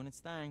nature doing its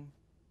thing.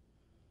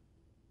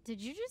 Did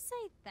you just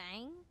say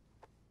thang?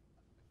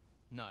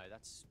 No,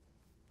 that's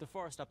the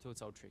forest up to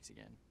its old tricks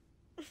again.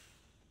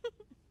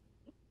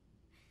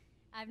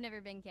 I've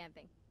never been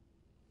camping.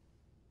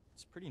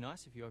 It's pretty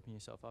nice if you open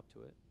yourself up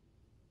to it.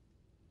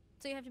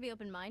 So you have to be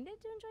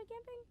open-minded to enjoy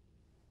camping?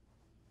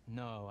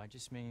 No, I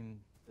just mean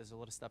there's a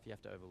lot of stuff you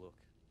have to overlook.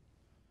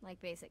 Like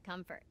basic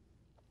comfort.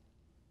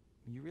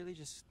 You really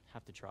just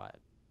have to try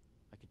it.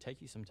 I could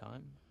take you some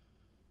time.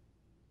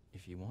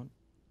 If you want.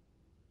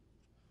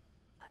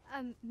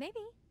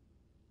 Maybe.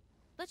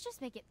 Let's just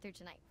make it through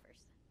tonight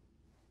first.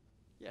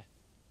 Yeah.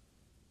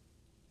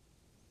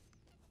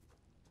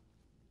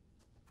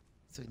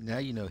 So now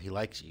you know he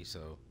likes you,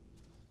 so...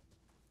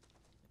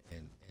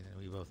 And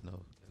we both know...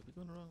 Are we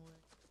going the wrong way?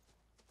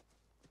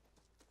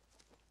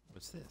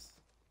 What's this?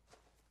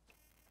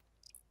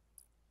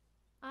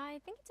 I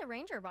think it's a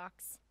ranger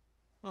box.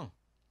 Oh.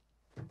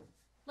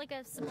 Like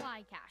a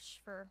supply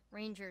cache for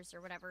rangers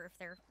or whatever if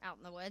they're out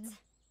in the woods.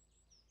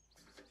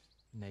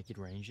 Naked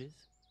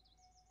rangers?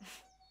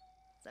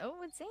 So it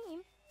would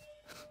seem.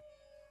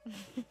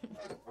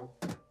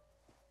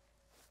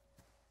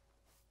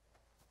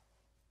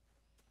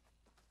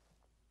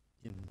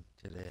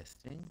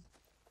 Interesting.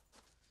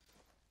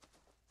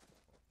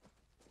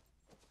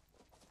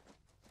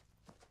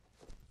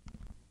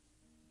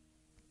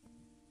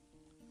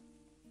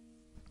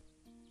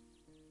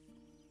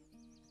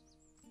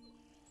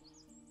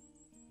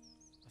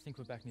 I think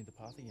we're back near the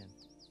path again.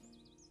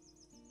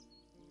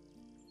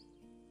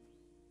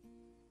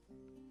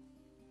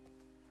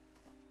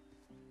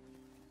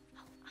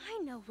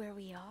 I know where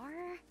we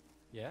are.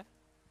 Yeah?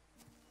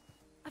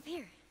 Up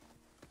here.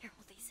 Here,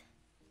 hold these.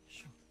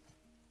 Sure.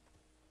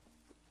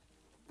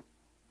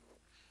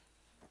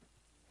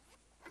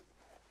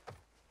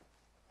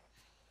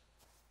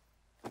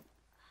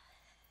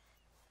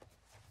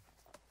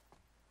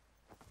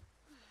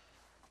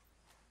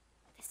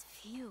 This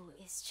view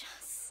is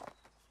just... wow.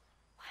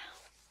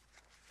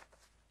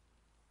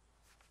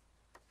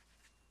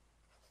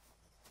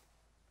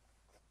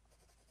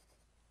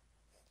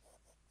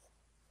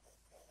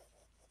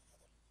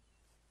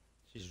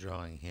 She's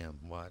drawing him.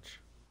 Watch.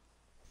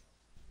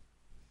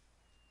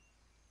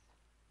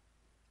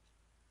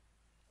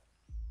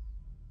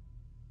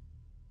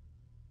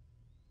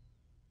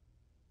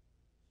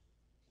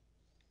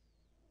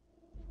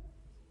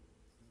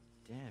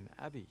 Damn,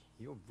 Abby,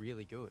 you're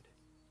really good.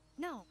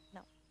 No,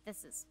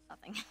 this is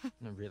nothing.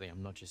 No, really,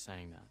 I'm not just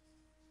saying that.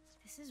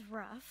 This is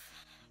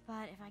rough,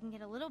 but if I can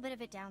get a little bit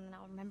of it down, then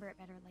I'll remember it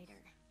better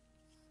later.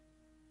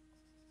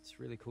 It's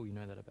really cool you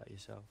know that about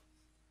yourself.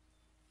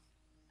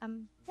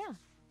 Yeah.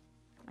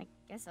 I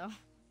guess so.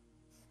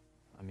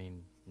 I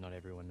mean, not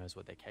everyone knows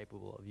what they're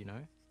capable of, you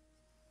know?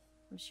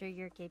 I'm sure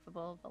you're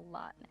capable of a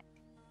lot, Nick.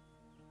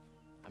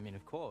 I mean,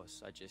 of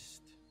course, I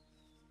just...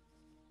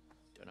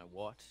 don't know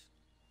what.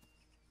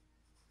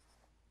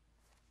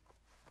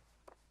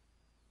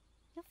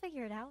 You'll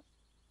figure it out.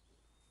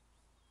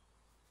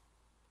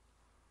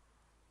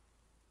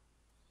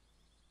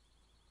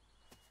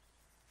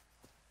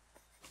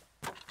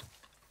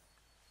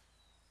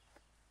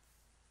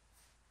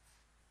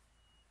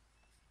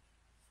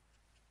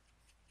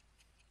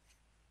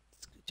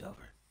 Scooch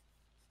over.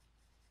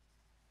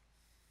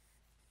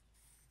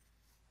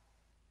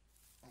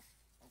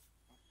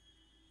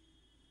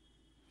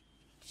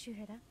 Did you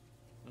hear that?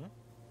 Huh?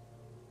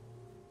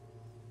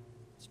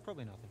 It's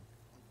probably nothing.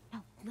 No,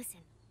 listen.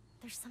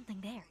 There's something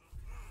there.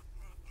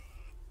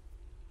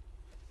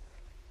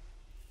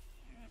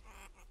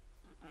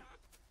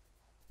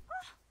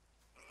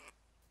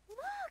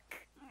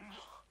 Look!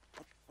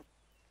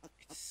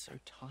 It's so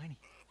tiny.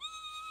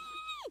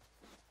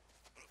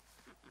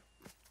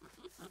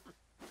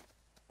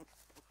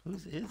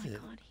 Whose is Oh my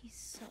it? god, he's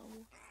so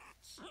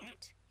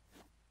cute.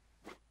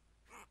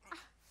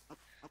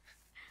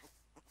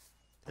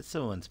 That's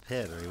someone's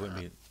pet, or he wouldn't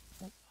be.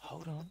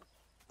 Hold on.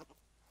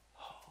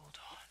 Hold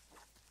on.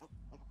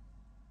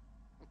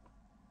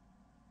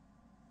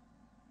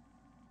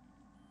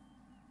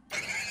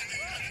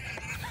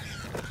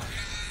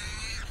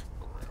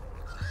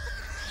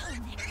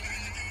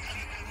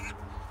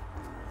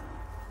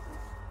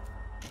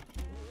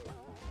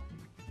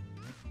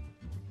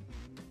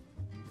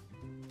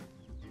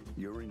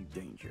 You're in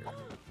danger.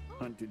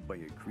 Hunted by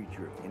a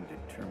creature of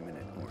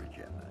indeterminate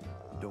origin.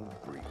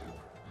 Don't breathe.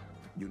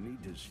 You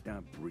need to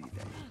stop breathing,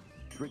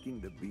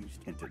 tricking the beast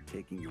into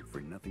taking you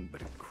for nothing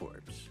but a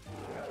corpse.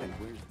 And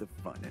where's the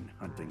fun in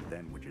hunting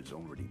that which is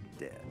already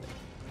dead?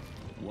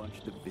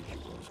 Watch the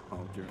visuals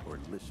alter or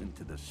listen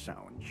to the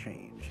sound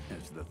change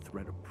as the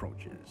threat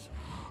approaches.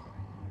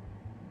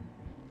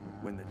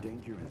 When the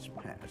danger is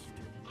past,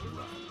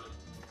 run.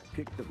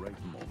 Pick the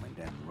right moment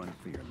and run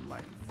for your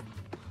life.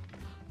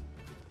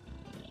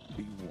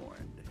 Be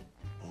warned.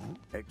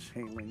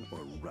 Exhaling or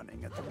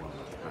running at the wrong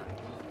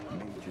time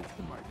may just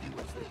mark you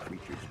as the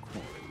creature's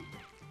quarry,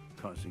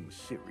 causing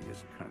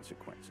serious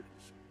consequences.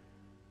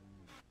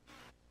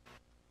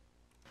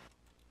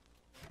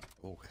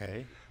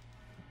 Okay.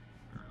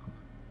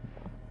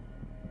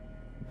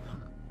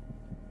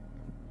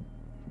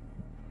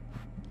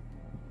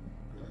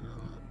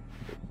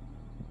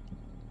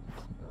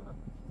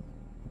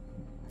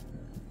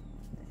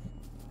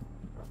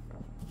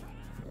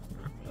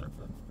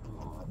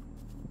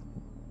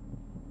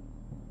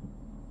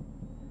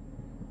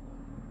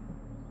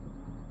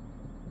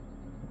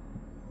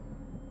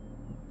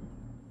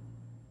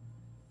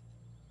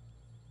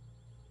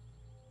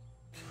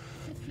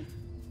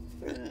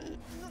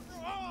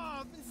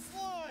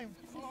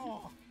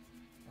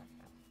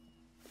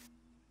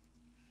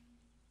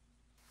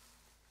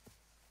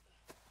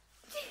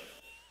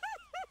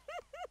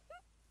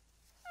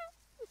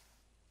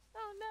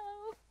 Oh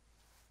no.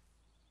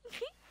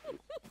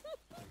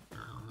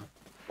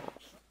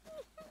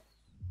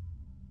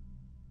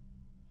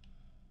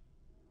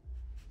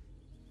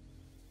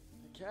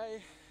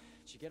 Okay,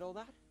 did you get all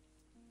that?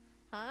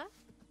 Huh? I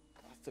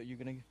thought you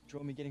were gonna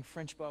draw me getting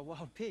French by a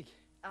wild pig.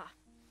 Ah,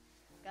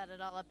 got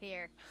it all up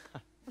here.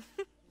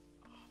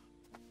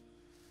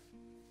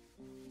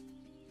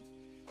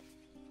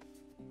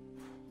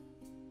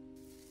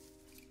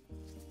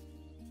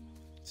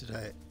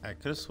 I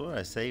could have swore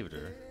I saved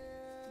her.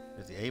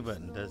 Because the A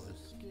button does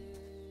this.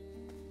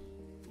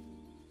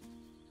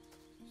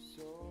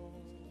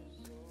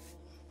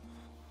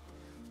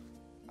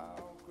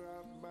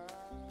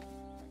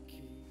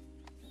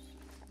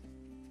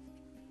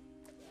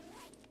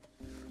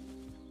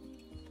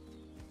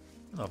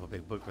 An awful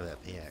big book for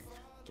that pack.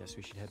 Guess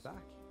we should head back.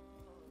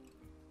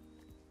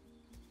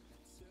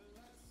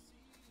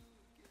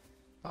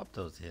 Pop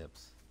those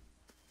hips.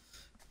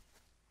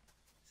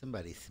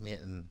 Somebody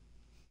smitten.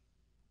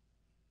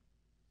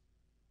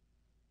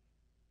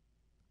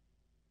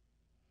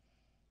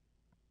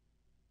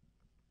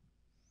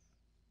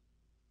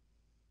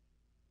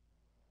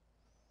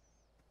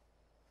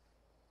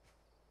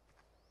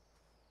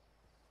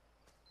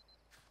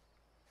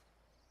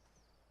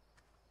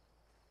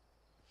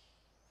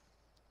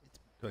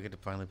 Do I get to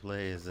finally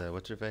play as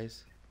what's her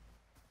face?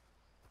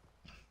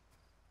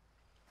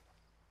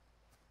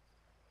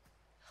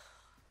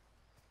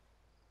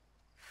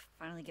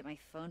 Finally get my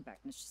phone back,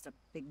 and it's just a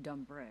big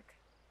dumb brick.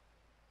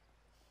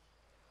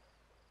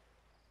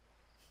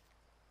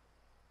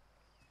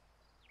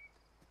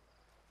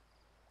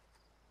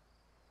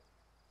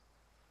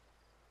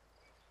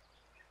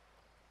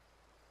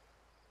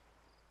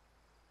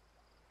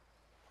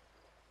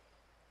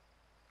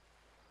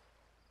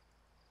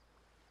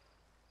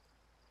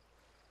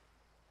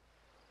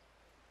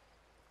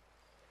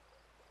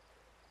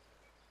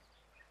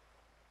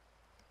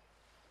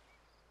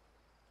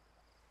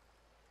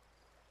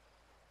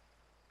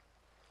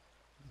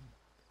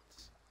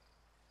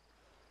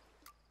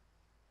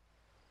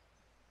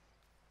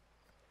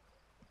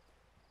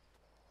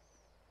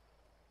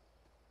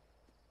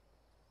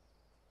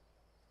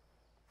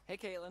 Hey,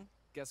 Caitlin,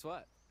 guess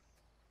what?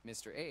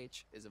 Mr.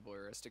 H is a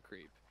voyeuristic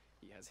creep.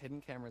 He has hidden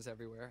cameras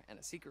everywhere and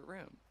a secret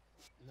room.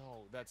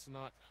 No, that's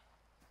not.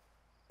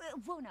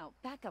 Whoa, now,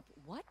 back up.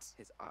 What?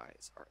 His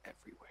eyes are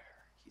everywhere.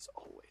 He's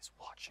always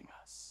watching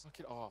us. Knock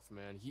it off,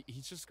 man.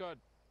 He's just got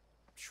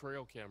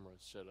trail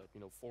cameras set up,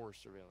 you know,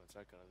 forest surveillance,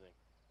 that kind of thing.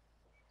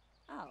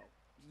 Oh.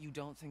 You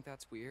don't think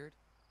that's weird?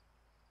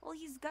 Well,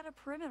 he's got a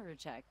perimeter to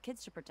check,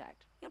 kids to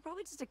protect. You know,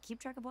 probably just to keep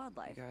track of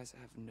wildlife. You guys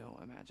have no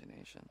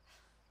imagination.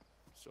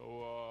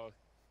 So,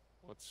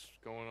 what's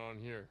going on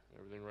here?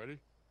 Everything ready?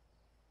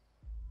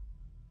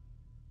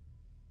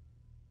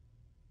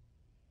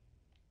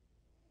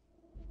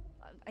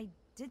 I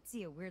did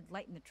see a weird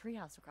light in the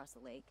treehouse across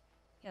the lake.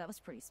 Yeah, that was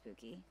pretty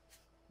spooky.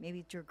 Maybe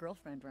it's your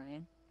girlfriend,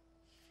 Ryan.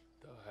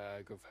 The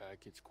Hag of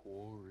Hackett's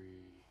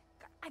Quarry.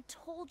 I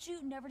told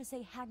you never to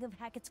say Hag of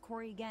Hackett's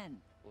Quarry again.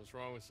 What's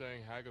wrong with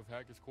saying Hag of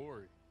Hackett's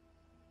Quarry?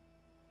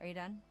 Are you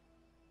done?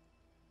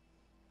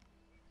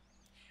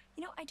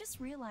 You know, I just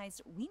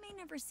realized we may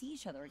never see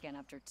each other again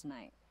after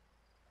tonight.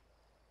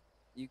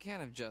 You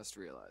can't have just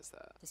realized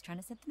that. Just trying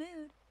to set the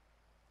mood.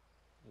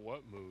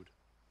 What mood?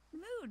 The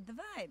mood, the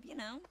vibe, you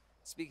know.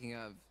 Speaking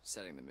of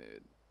setting the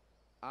mood,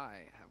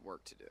 I have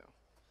work to do.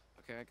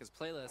 Okay? Because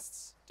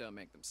playlists don't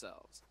make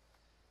themselves.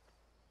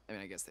 I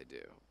mean, I guess they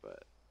do,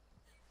 but...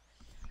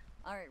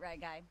 All right,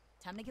 guy.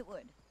 Time to get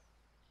wood.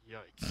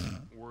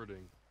 Yikes.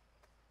 Wording.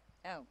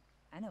 Oh,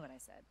 I know what I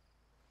said.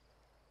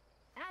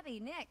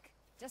 Abby, Nick,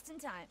 just in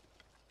time.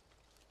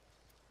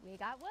 We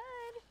got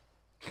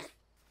wood.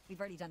 We've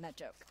already done that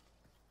joke.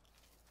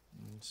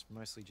 It's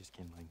mostly just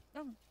kindling.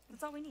 Oh,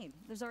 that's all we need.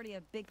 There's already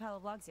a big pile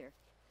of logs here.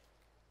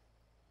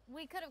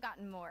 We could have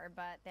gotten more,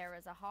 but there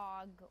was a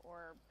hog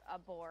or a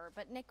boar.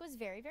 But Nick was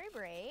very, very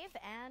brave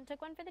and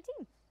took one for the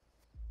team.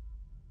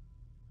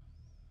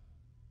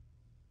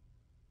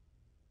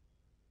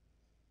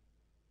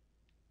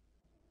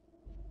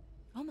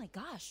 Oh my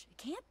gosh, it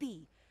can't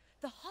be.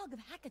 The hog of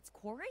Hackett's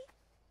Quarry?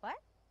 What?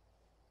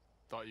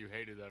 Thought you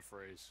hated that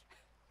phrase.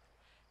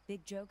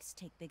 Big jokes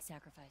take big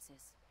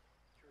sacrifices.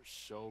 You're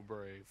so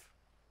brave.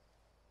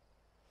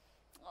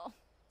 Oh,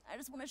 I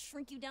just want to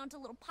shrink you down to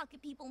little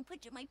pocket people and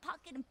put you in my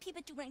pocket and peep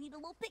at you when I need a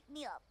little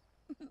pick-me-up.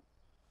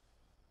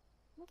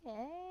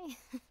 Okay.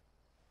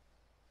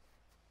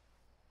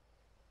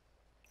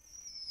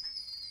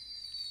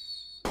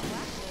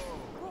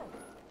 Cool.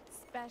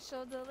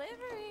 Special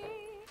delivery.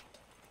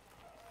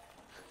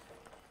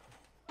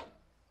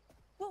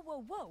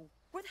 Whoa.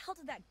 Where the hell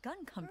did that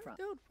gun come from?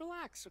 Dude,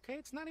 relax, okay?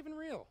 It's not even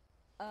real.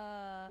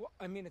 Well,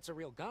 I mean, it's a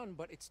real gun,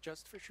 but it's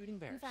just for shooting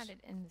bears. We found it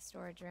in the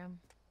storage room.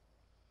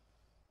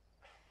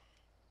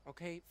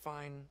 Okay,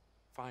 fine.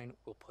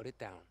 We'll put it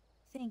down.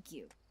 Thank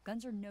you.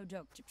 Guns are no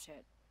joke,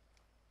 dipshit.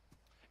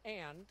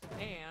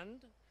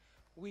 And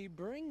we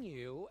bring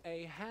you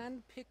a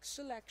hand-picked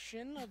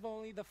selection of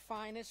only the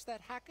finest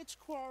that Hackett's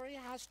Quarry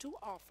has to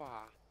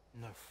offer.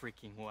 No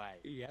freaking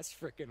way. Yes,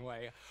 frickin'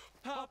 way.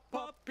 Pop,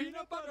 pop,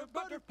 peanut butter,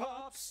 butter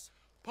pops.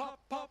 Pop,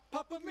 pop,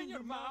 pop 'em in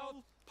your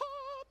mouth.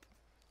 Pop!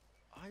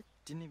 I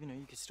didn't even know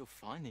you could still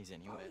find these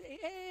anywhere.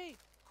 Hey,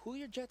 cool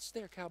your jets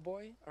there,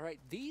 cowboy. All right,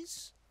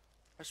 these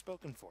are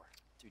spoken for.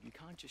 Dude, you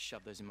can't just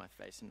shove those in my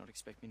face and not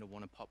expect me to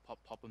want to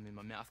pop them in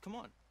my mouth. Come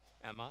on.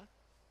 Emma,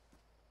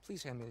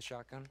 please hand me the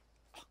shotgun.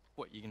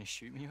 What, you gonna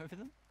shoot me over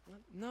them?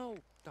 No,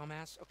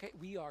 dumbass. Okay,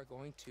 we are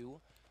going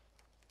to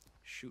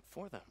shoot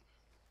for them.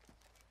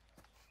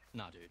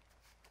 Nah, dude.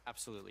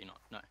 Absolutely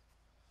not. No.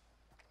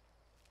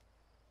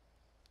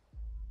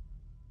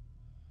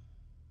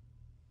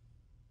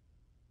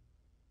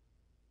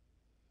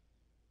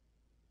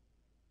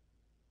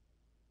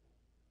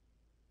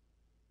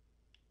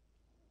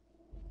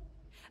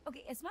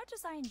 Okay, as much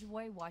as I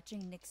enjoy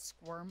watching Nick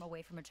squirm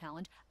away from a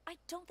challenge, I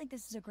don't think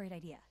this is a great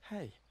idea.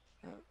 Hey.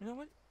 You know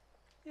what?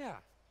 Yeah,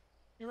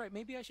 you're right.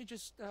 Maybe I should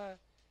just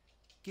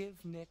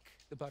give Nick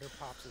the butter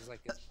pops as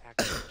like an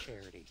act of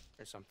charity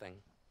or something.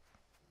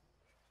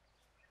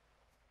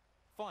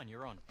 Fine,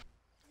 you're on.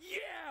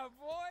 Yeah,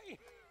 boy!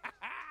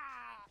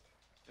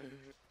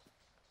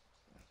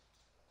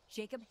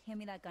 Jacob, hand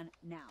me that gun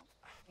now.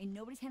 I mean,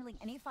 nobody's handling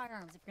any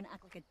firearms if you're gonna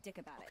act like a dick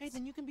about it. Okay,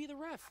 then you can be the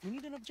ref. We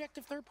need an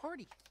objective third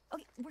party.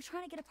 Okay, we're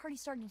trying to get a party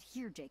started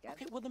here, Jacob.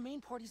 Okay, well, the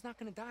main party's not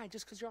gonna die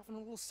just because you're off on a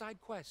little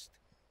side quest.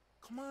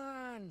 Come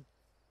on.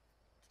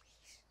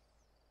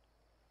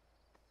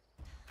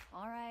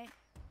 All right.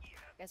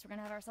 Guess we're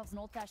gonna have ourselves an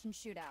old-fashioned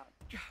shootout.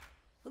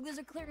 Look, there's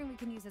a clearing we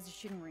can use as a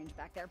shooting range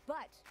back there,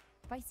 but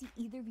if I see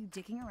either of you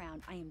dicking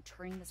around, I am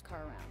turning this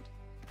car around.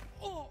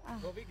 Oh,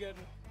 we'll be good.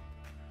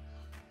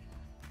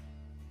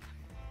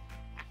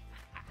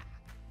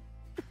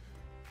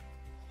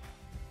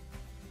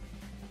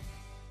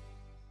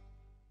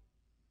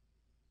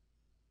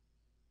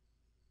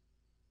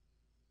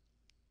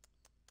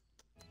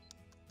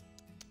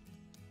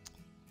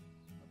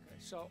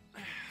 So,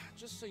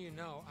 just so you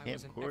know, I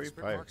was an Quarry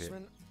expert Fire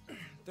marksman,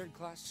 third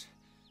class,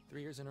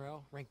 3 years in a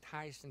row, ranked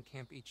highest in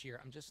camp each year.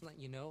 I'm just letting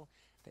you know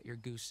that your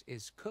goose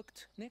is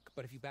cooked, Nick,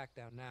 but if you back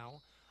down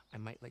now, I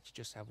might let you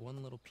just have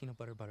one little peanut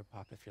butter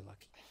pop if you're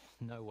lucky.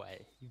 No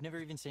way. You've never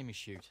even seen me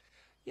shoot.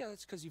 Yeah,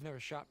 that's because you've never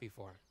shot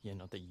before. Yeah,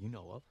 not that you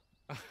know of.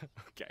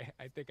 Okay,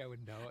 I think I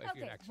would know if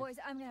you'd Okay, actually... boys,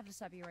 I'm gonna have to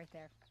stop you right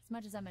there. As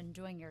much as I'm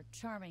enjoying your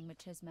charming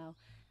machismo,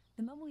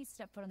 the moment we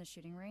step foot on the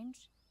shooting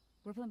range,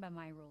 we're playing by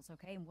my rules,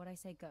 okay? And what I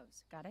say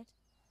goes. Got it?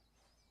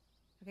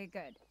 Okay,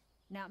 good.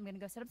 Now I'm gonna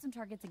go set up some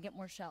targets and get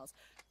more shells.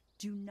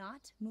 Do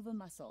not move a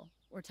muscle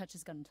or touch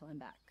his gun until I'm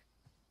back.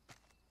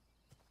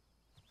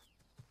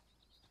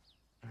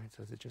 All right,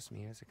 so is it just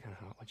me or is it kind of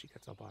hot when she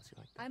gets all bossy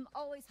like that? I'm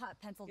always hot,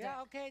 pencil dick.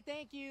 Yeah, okay,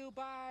 thank you.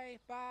 Bye.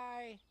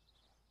 Bye.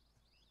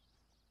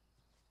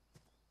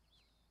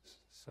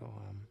 So,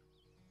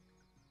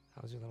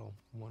 how's your little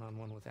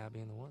one-on-one with Abby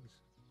in the woods?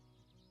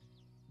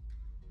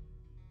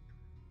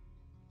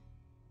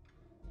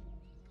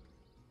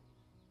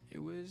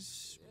 It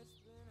was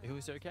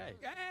okay.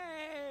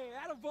 Hey,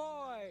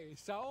 attaboy!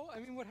 So, I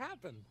mean, what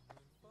happened?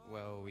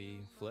 Well,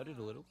 we flirted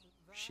a little.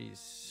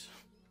 She's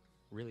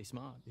really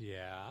smart.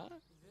 Yeah?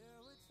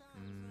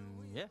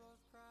 Yeah.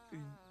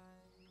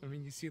 I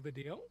mean, you see the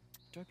deal?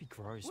 Don't be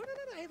gross. Well,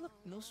 no. Hey, look,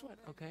 no sweat,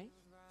 okay?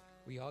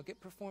 We all get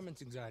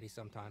performance anxiety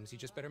sometimes. You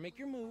just better make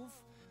your move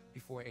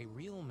before a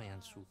real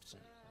man swoops in.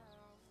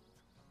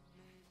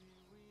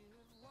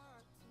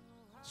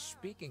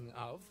 Speaking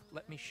of,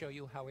 let me show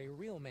you how a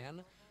real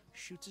man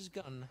shoots his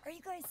gun. Are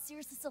you guys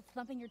seriously still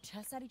thumping your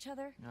chests at each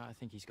other? No, I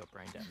think he's got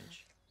brain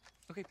damage.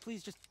 Okay,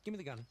 please just give me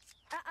the gun.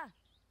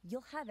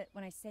 You'll have it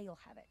when I say you'll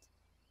have it.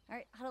 All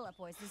right, huddle up,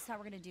 boys. This is how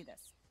we're gonna do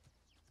this.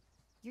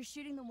 You're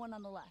shooting the one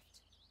on the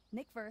left.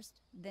 Nick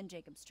first, then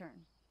Jacob's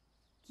turn.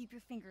 Keep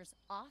your fingers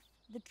off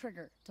the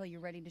trigger till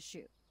you're ready to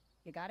shoot.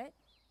 You got it?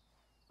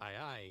 Aye,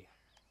 aye.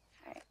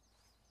 All right.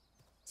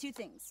 2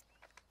 things.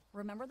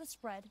 Remember the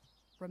spread,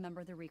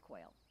 remember the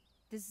recoil.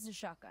 This is a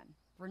shotgun.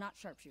 We're not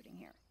sharpshooting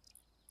here.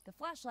 The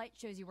flashlight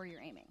shows you where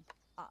you're aiming.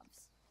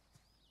 Obvs.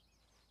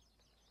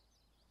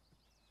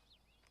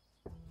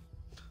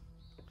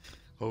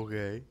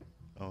 Okay.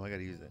 Oh, I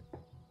gotta use that.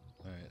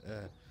 All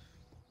right.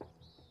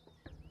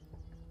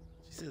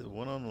 She said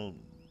one on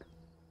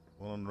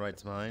the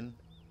right's mine.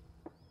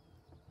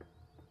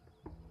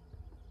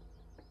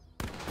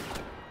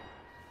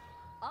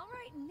 All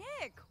right,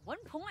 Nick. 1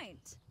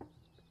 point.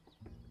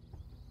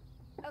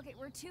 Okay,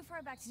 we're too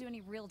far back to do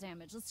any real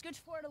damage. Let's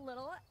scooch forward a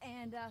little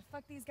and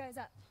fuck these guys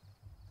up.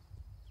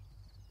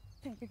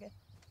 You're good.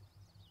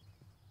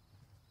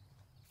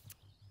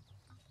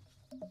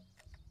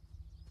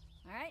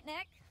 All right,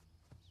 Nick.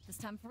 This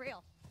time for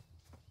real.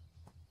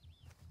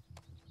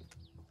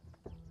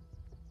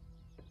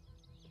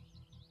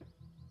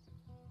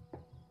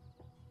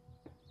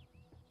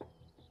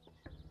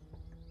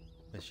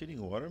 Am I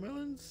shooting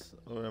watermelons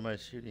or am I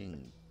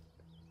shooting?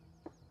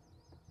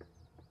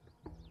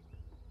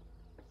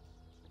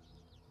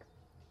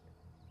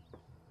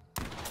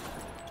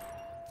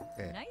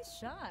 Okay. Nice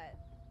shot.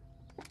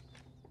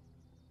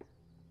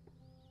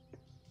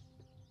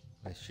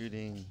 Am I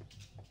shooting?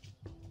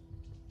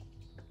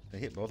 I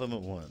hit both of them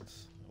at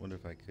once. I wonder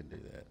if I could do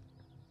that.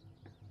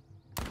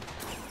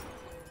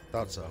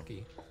 Thought so.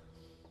 Lucky.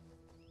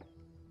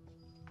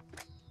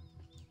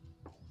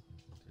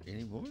 Is there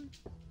any more?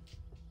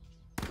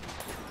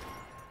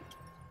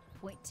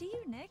 Point to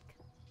you, Nick.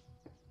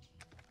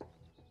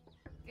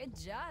 Good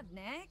job,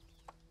 Nick.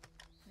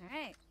 All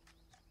right.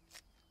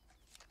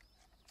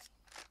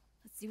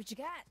 Let's see what you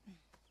got.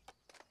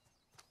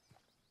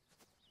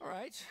 All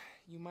right,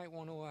 you might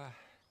want to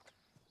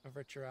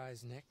avert your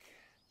eyes, Nick.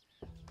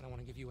 I don't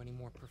want to give you any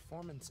more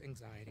performance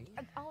anxiety.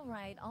 All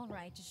right.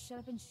 Just shut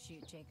up and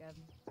shoot, Jacob.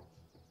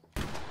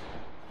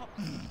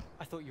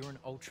 I thought you were an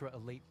ultra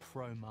elite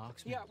pro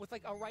marksman. Yeah, with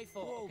like a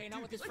rifle. Whoa, okay,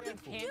 not dude, with this this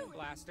freaking rifle. cannon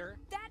blaster.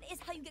 That is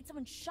how you get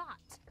someone shot.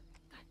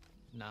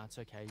 Nah, it's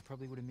okay. You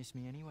probably would have missed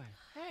me anyway.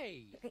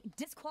 Hey! Okay,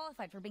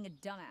 disqualified for being a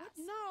dumbass.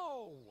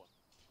 No!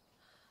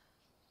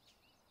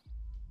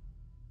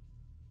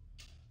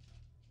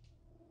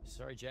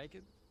 Sorry,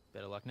 Jacob.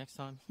 Better luck next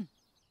time.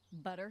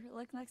 Butter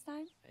luck next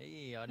time?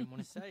 Hey, I didn't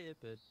want to say it,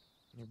 but...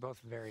 You're both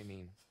very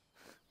mean.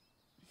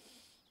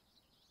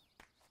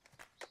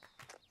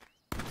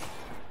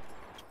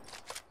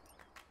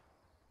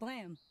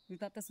 Blam. You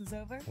thought this was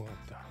over? What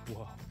the?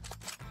 Whoa.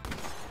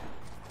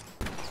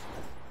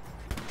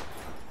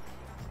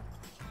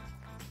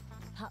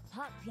 Pop,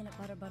 pop, peanut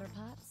butter, butter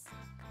pops.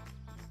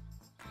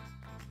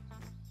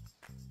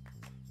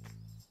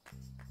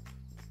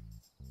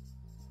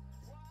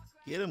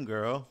 Get him,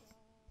 girl.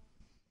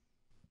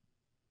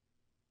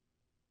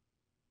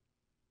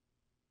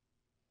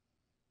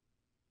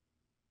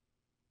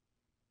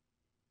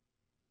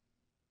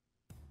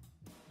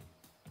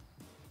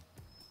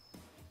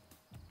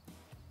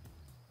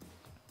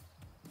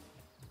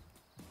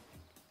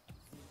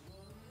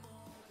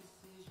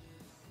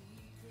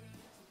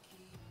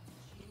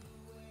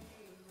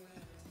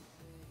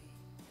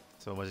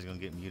 So much is gonna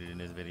get muted in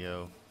this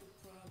video.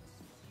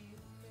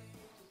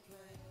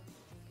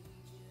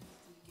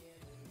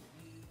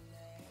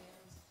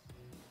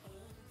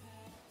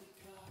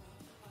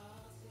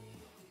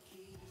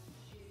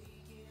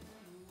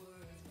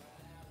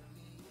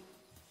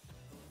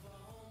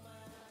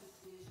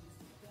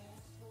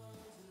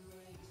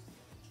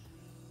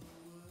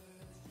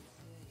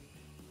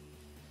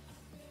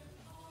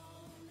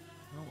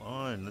 Come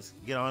on, let's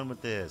get on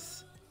with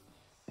this.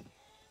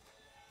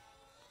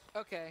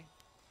 Okay.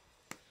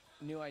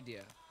 New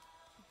idea.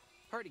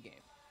 Party game.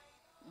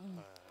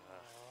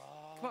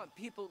 Come on,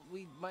 people,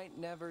 we might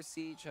never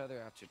see each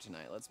other after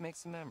tonight. Let's make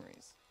some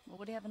memories. Well,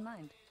 what do you have in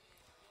mind?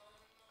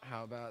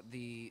 How about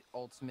the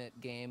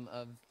ultimate game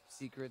of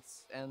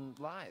secrets and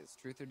lies,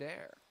 truth or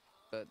dare,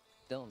 but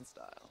Dylan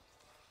style?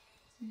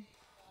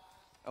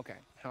 Okay,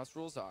 house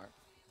rules are,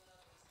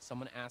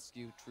 someone asks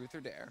you truth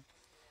or dare,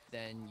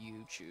 then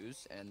you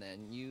choose, and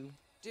then you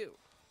do.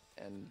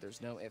 And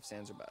there's no ifs,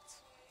 ands, or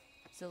buts.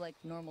 So, like,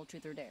 normal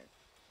truth or dare.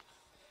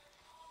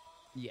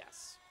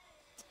 Yes.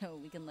 So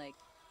we can, like,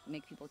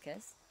 make people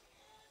kiss?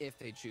 If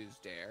they choose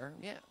dare,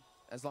 yeah.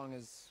 As long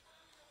as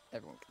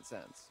everyone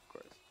consents, of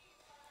course.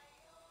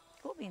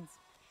 Cool beans.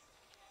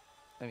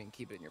 I mean,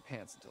 keep it in your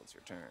pants until it's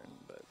your turn,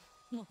 but...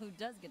 Well, who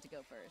does get to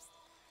go first?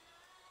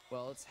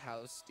 Well, it's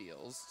house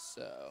deals,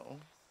 so...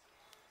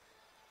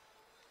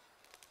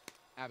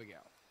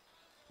 Abigail.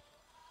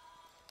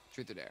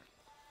 Truth or dare?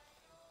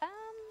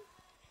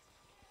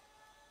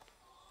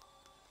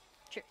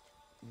 Truth.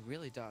 You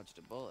really dodged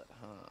a bullet,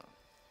 huh?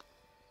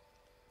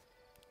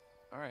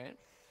 All right,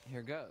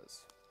 here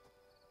goes.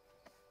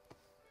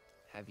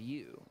 Have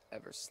you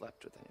ever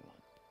slept with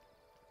anyone?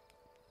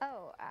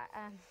 Oh,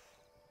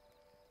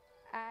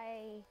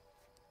 I...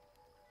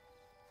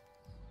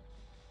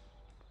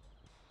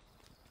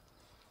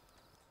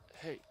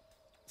 Hey,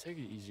 take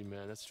it easy,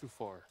 man. That's too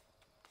far.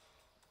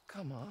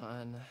 Come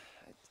on,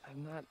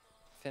 I'm not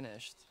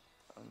finished.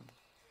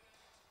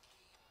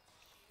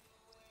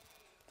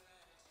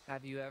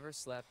 Have you ever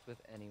slept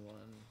with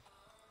anyone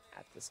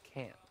at this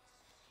camp?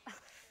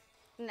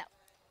 No.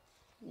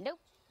 Nope.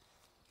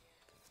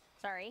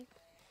 Sorry.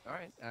 All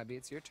right, Abby,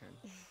 it's your turn.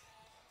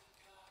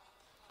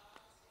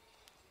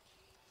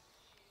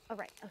 All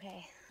right,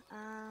 okay.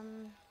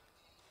 Abby,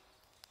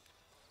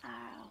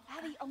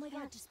 oh my yeah.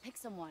 god, just pick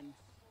someone.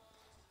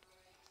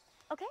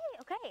 Okay,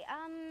 okay,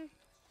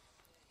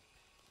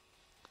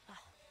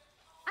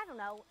 I don't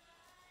know.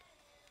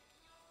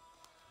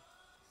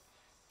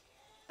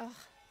 Ugh,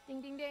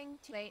 ding ding ding,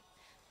 too late.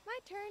 My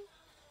turn.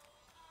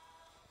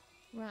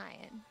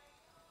 Ryan,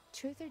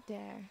 truth or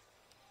dare?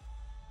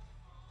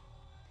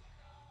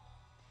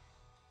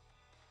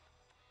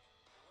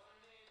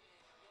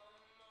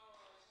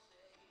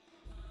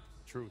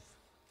 Truth.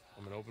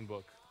 I'm an open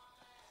book.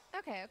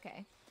 Okay,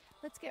 okay.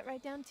 Let's get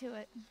right down to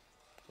it.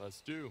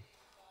 Let's do.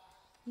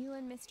 You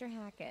and Mr.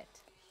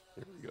 Hackett.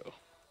 Here we go.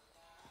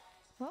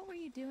 What were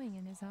you doing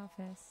in his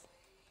office?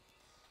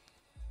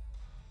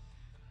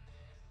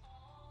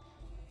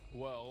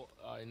 Well,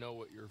 I know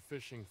what you're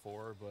fishing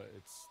for, but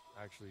it's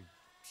actually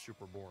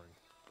super boring.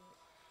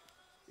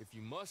 If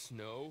you must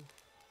know,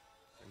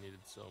 I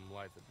needed some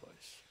life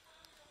advice.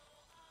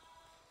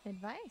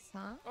 Advice,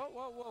 huh? Oh,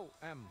 whoa, whoa,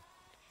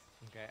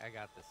 okay, I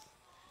got this.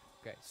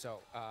 Okay,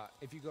 so,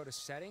 if you go to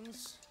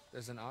settings,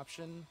 there's an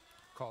option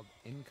called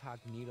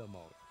incognito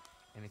mode.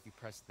 And if you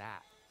press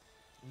that...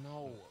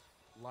 No,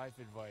 life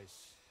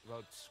advice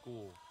about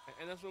school.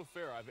 And that's no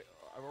fair. I've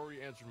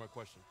already answered my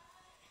question.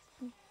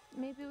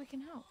 Maybe we can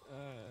help.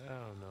 I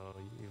don't know.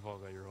 You've all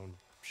got your own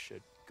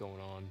shit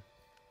going on.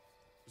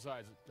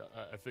 Besides,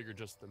 I figured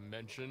just the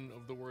mention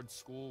of the word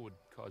school would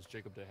cause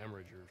Jacob to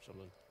hemorrhage or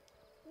something.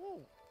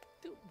 Whoa,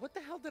 dude, what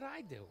the hell did I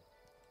do?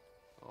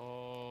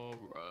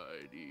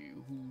 Alrighty,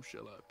 who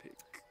shall I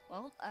pick?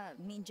 Well,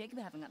 me and Jacob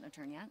haven't gotten a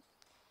turn yet.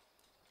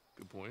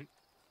 Good point.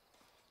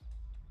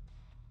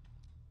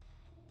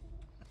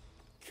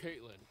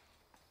 Caitlin,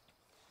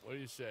 what do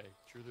you say?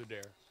 Truth or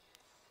dare?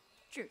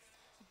 Truth.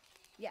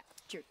 Yeah,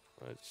 truth.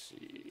 Let's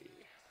see.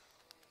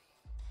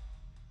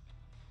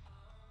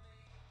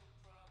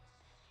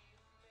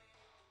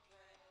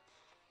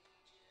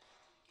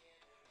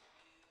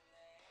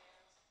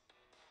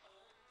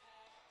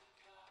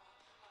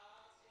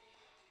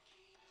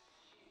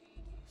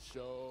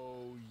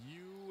 So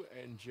you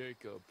and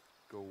Jacob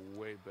go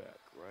way back,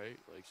 right?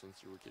 Like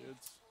since you were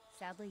kids?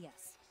 Sadly,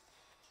 yes.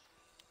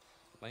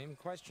 Lame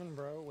question,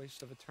 bro.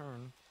 Waste of a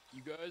turn.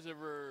 You guys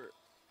ever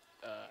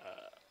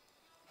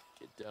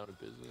get down to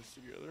business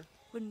together?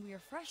 When we were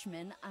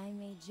freshmen, I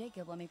made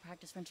Jacob let me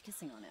practice French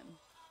kissing on him.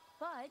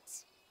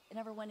 But it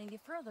never went any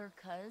further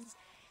because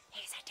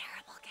he's a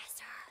terrible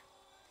kisser.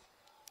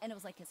 And it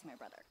was like kissing my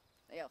brother.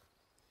 Ew.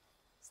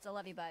 Still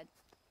love you, bud.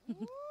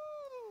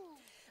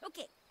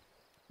 Okay,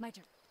 my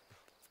turn.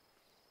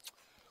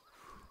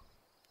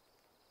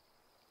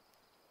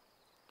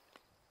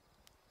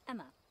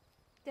 Emma.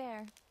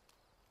 Dare.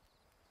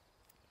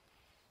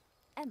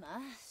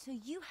 Emma, so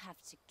you have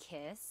to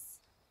kiss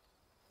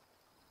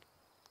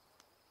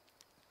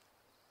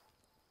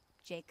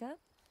Jacob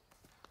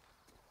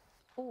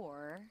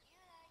or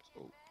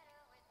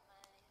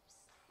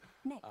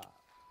Nick.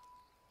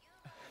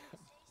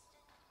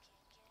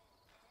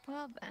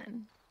 Well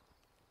then.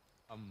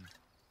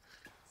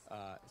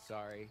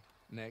 Sorry,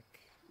 Nick.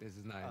 This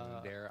is not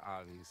even dare,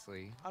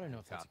 obviously. I don't know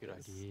if that's a Got good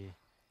this. idea.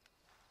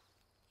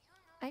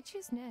 I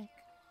choose Nick.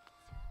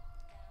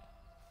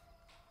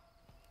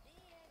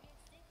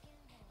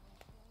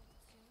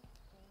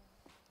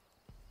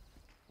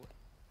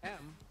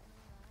 M?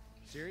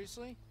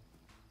 Seriously?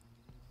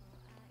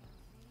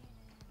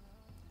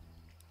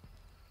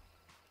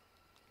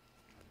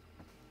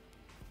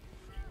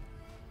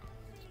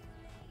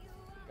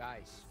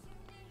 Guys.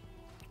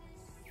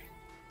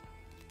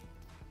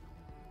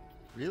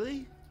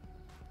 Really?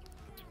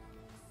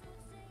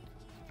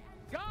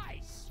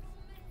 Guys!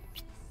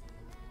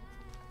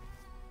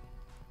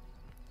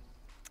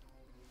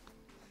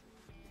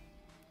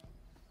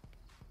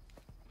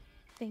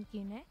 Thank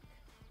you, Nick.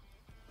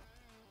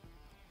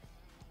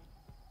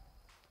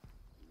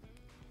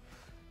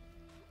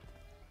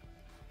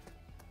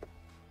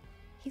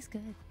 He's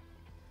good.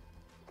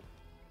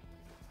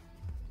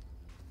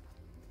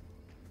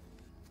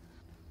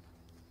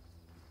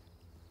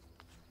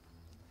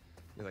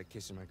 You like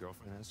kissing my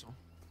girlfriend, asshole?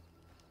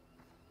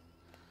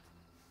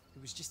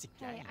 It was just a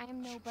game. Hey, I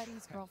am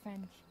nobody's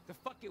girlfriend. The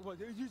fuck it was.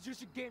 It was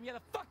just a game. Yeah,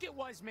 the fuck it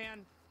was,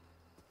 man.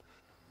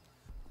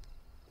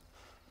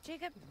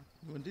 Jacob,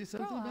 You want to do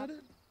something grow about up.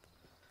 it?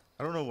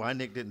 I don't know why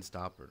Nick didn't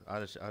stop her.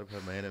 I'd have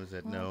put my hand up and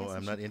said, Well, I no, guess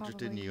I'm we not should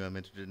interested in probably you. I'm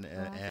interested in go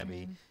after Abby.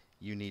 him.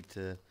 You need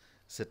to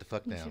sit the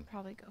fuck We down. should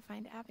probably go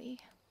find Abby.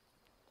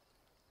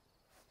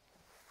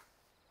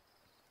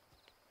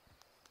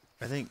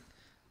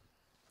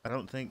 I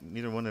don't think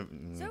neither one of...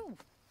 So,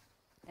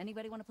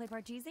 anybody want to play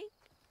Parcheesi?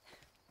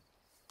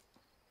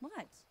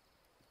 What?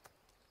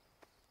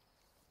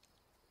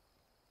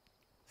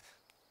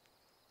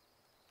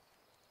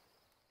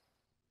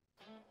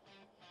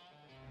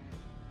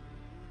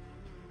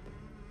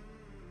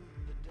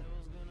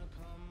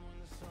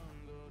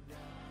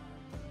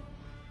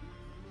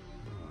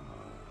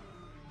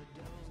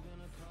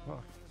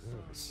 Fuck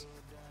this.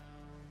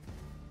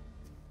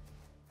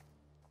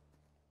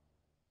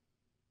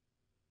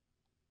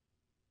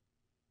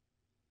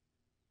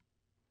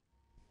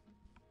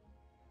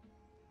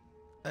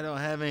 I don't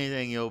have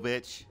anything, yo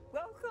bitch.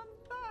 Welcome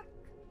back.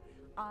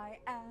 I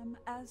am,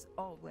 as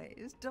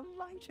always,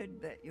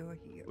 delighted that you're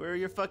here. Where are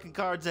your fucking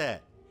cards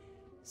at?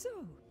 So,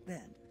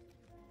 then,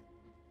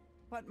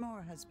 what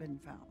more has been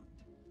found?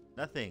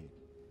 Nothing.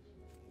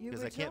 You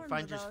 'Cause I can't return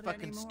find your without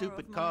fucking any more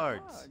stupid of my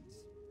cards.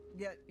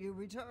 Yet you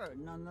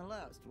return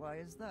nonetheless. Why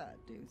is that,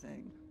 do you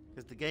think?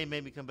 Because the game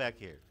made me come back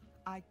here.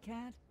 I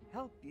can't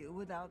help you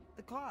without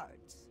the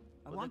cards.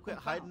 I Well, then want quit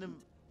them hiding found.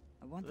 them.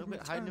 I want Don't them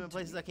quit hiding them in returned to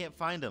places me. I can't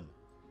find them.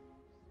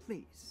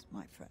 Please,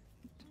 my friend.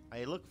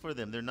 I look for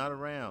them. They're not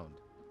around.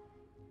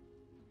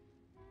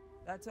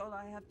 That's all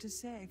I have to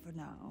say for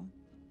now.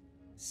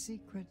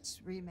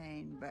 Secrets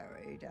remain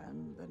buried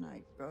and the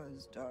night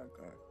grows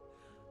darker.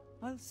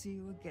 I'll see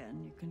you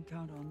again, you can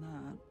count on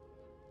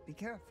that. Be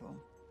careful.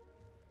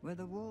 Where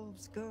the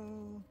wolves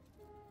go,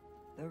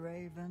 the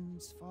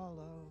ravens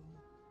follow.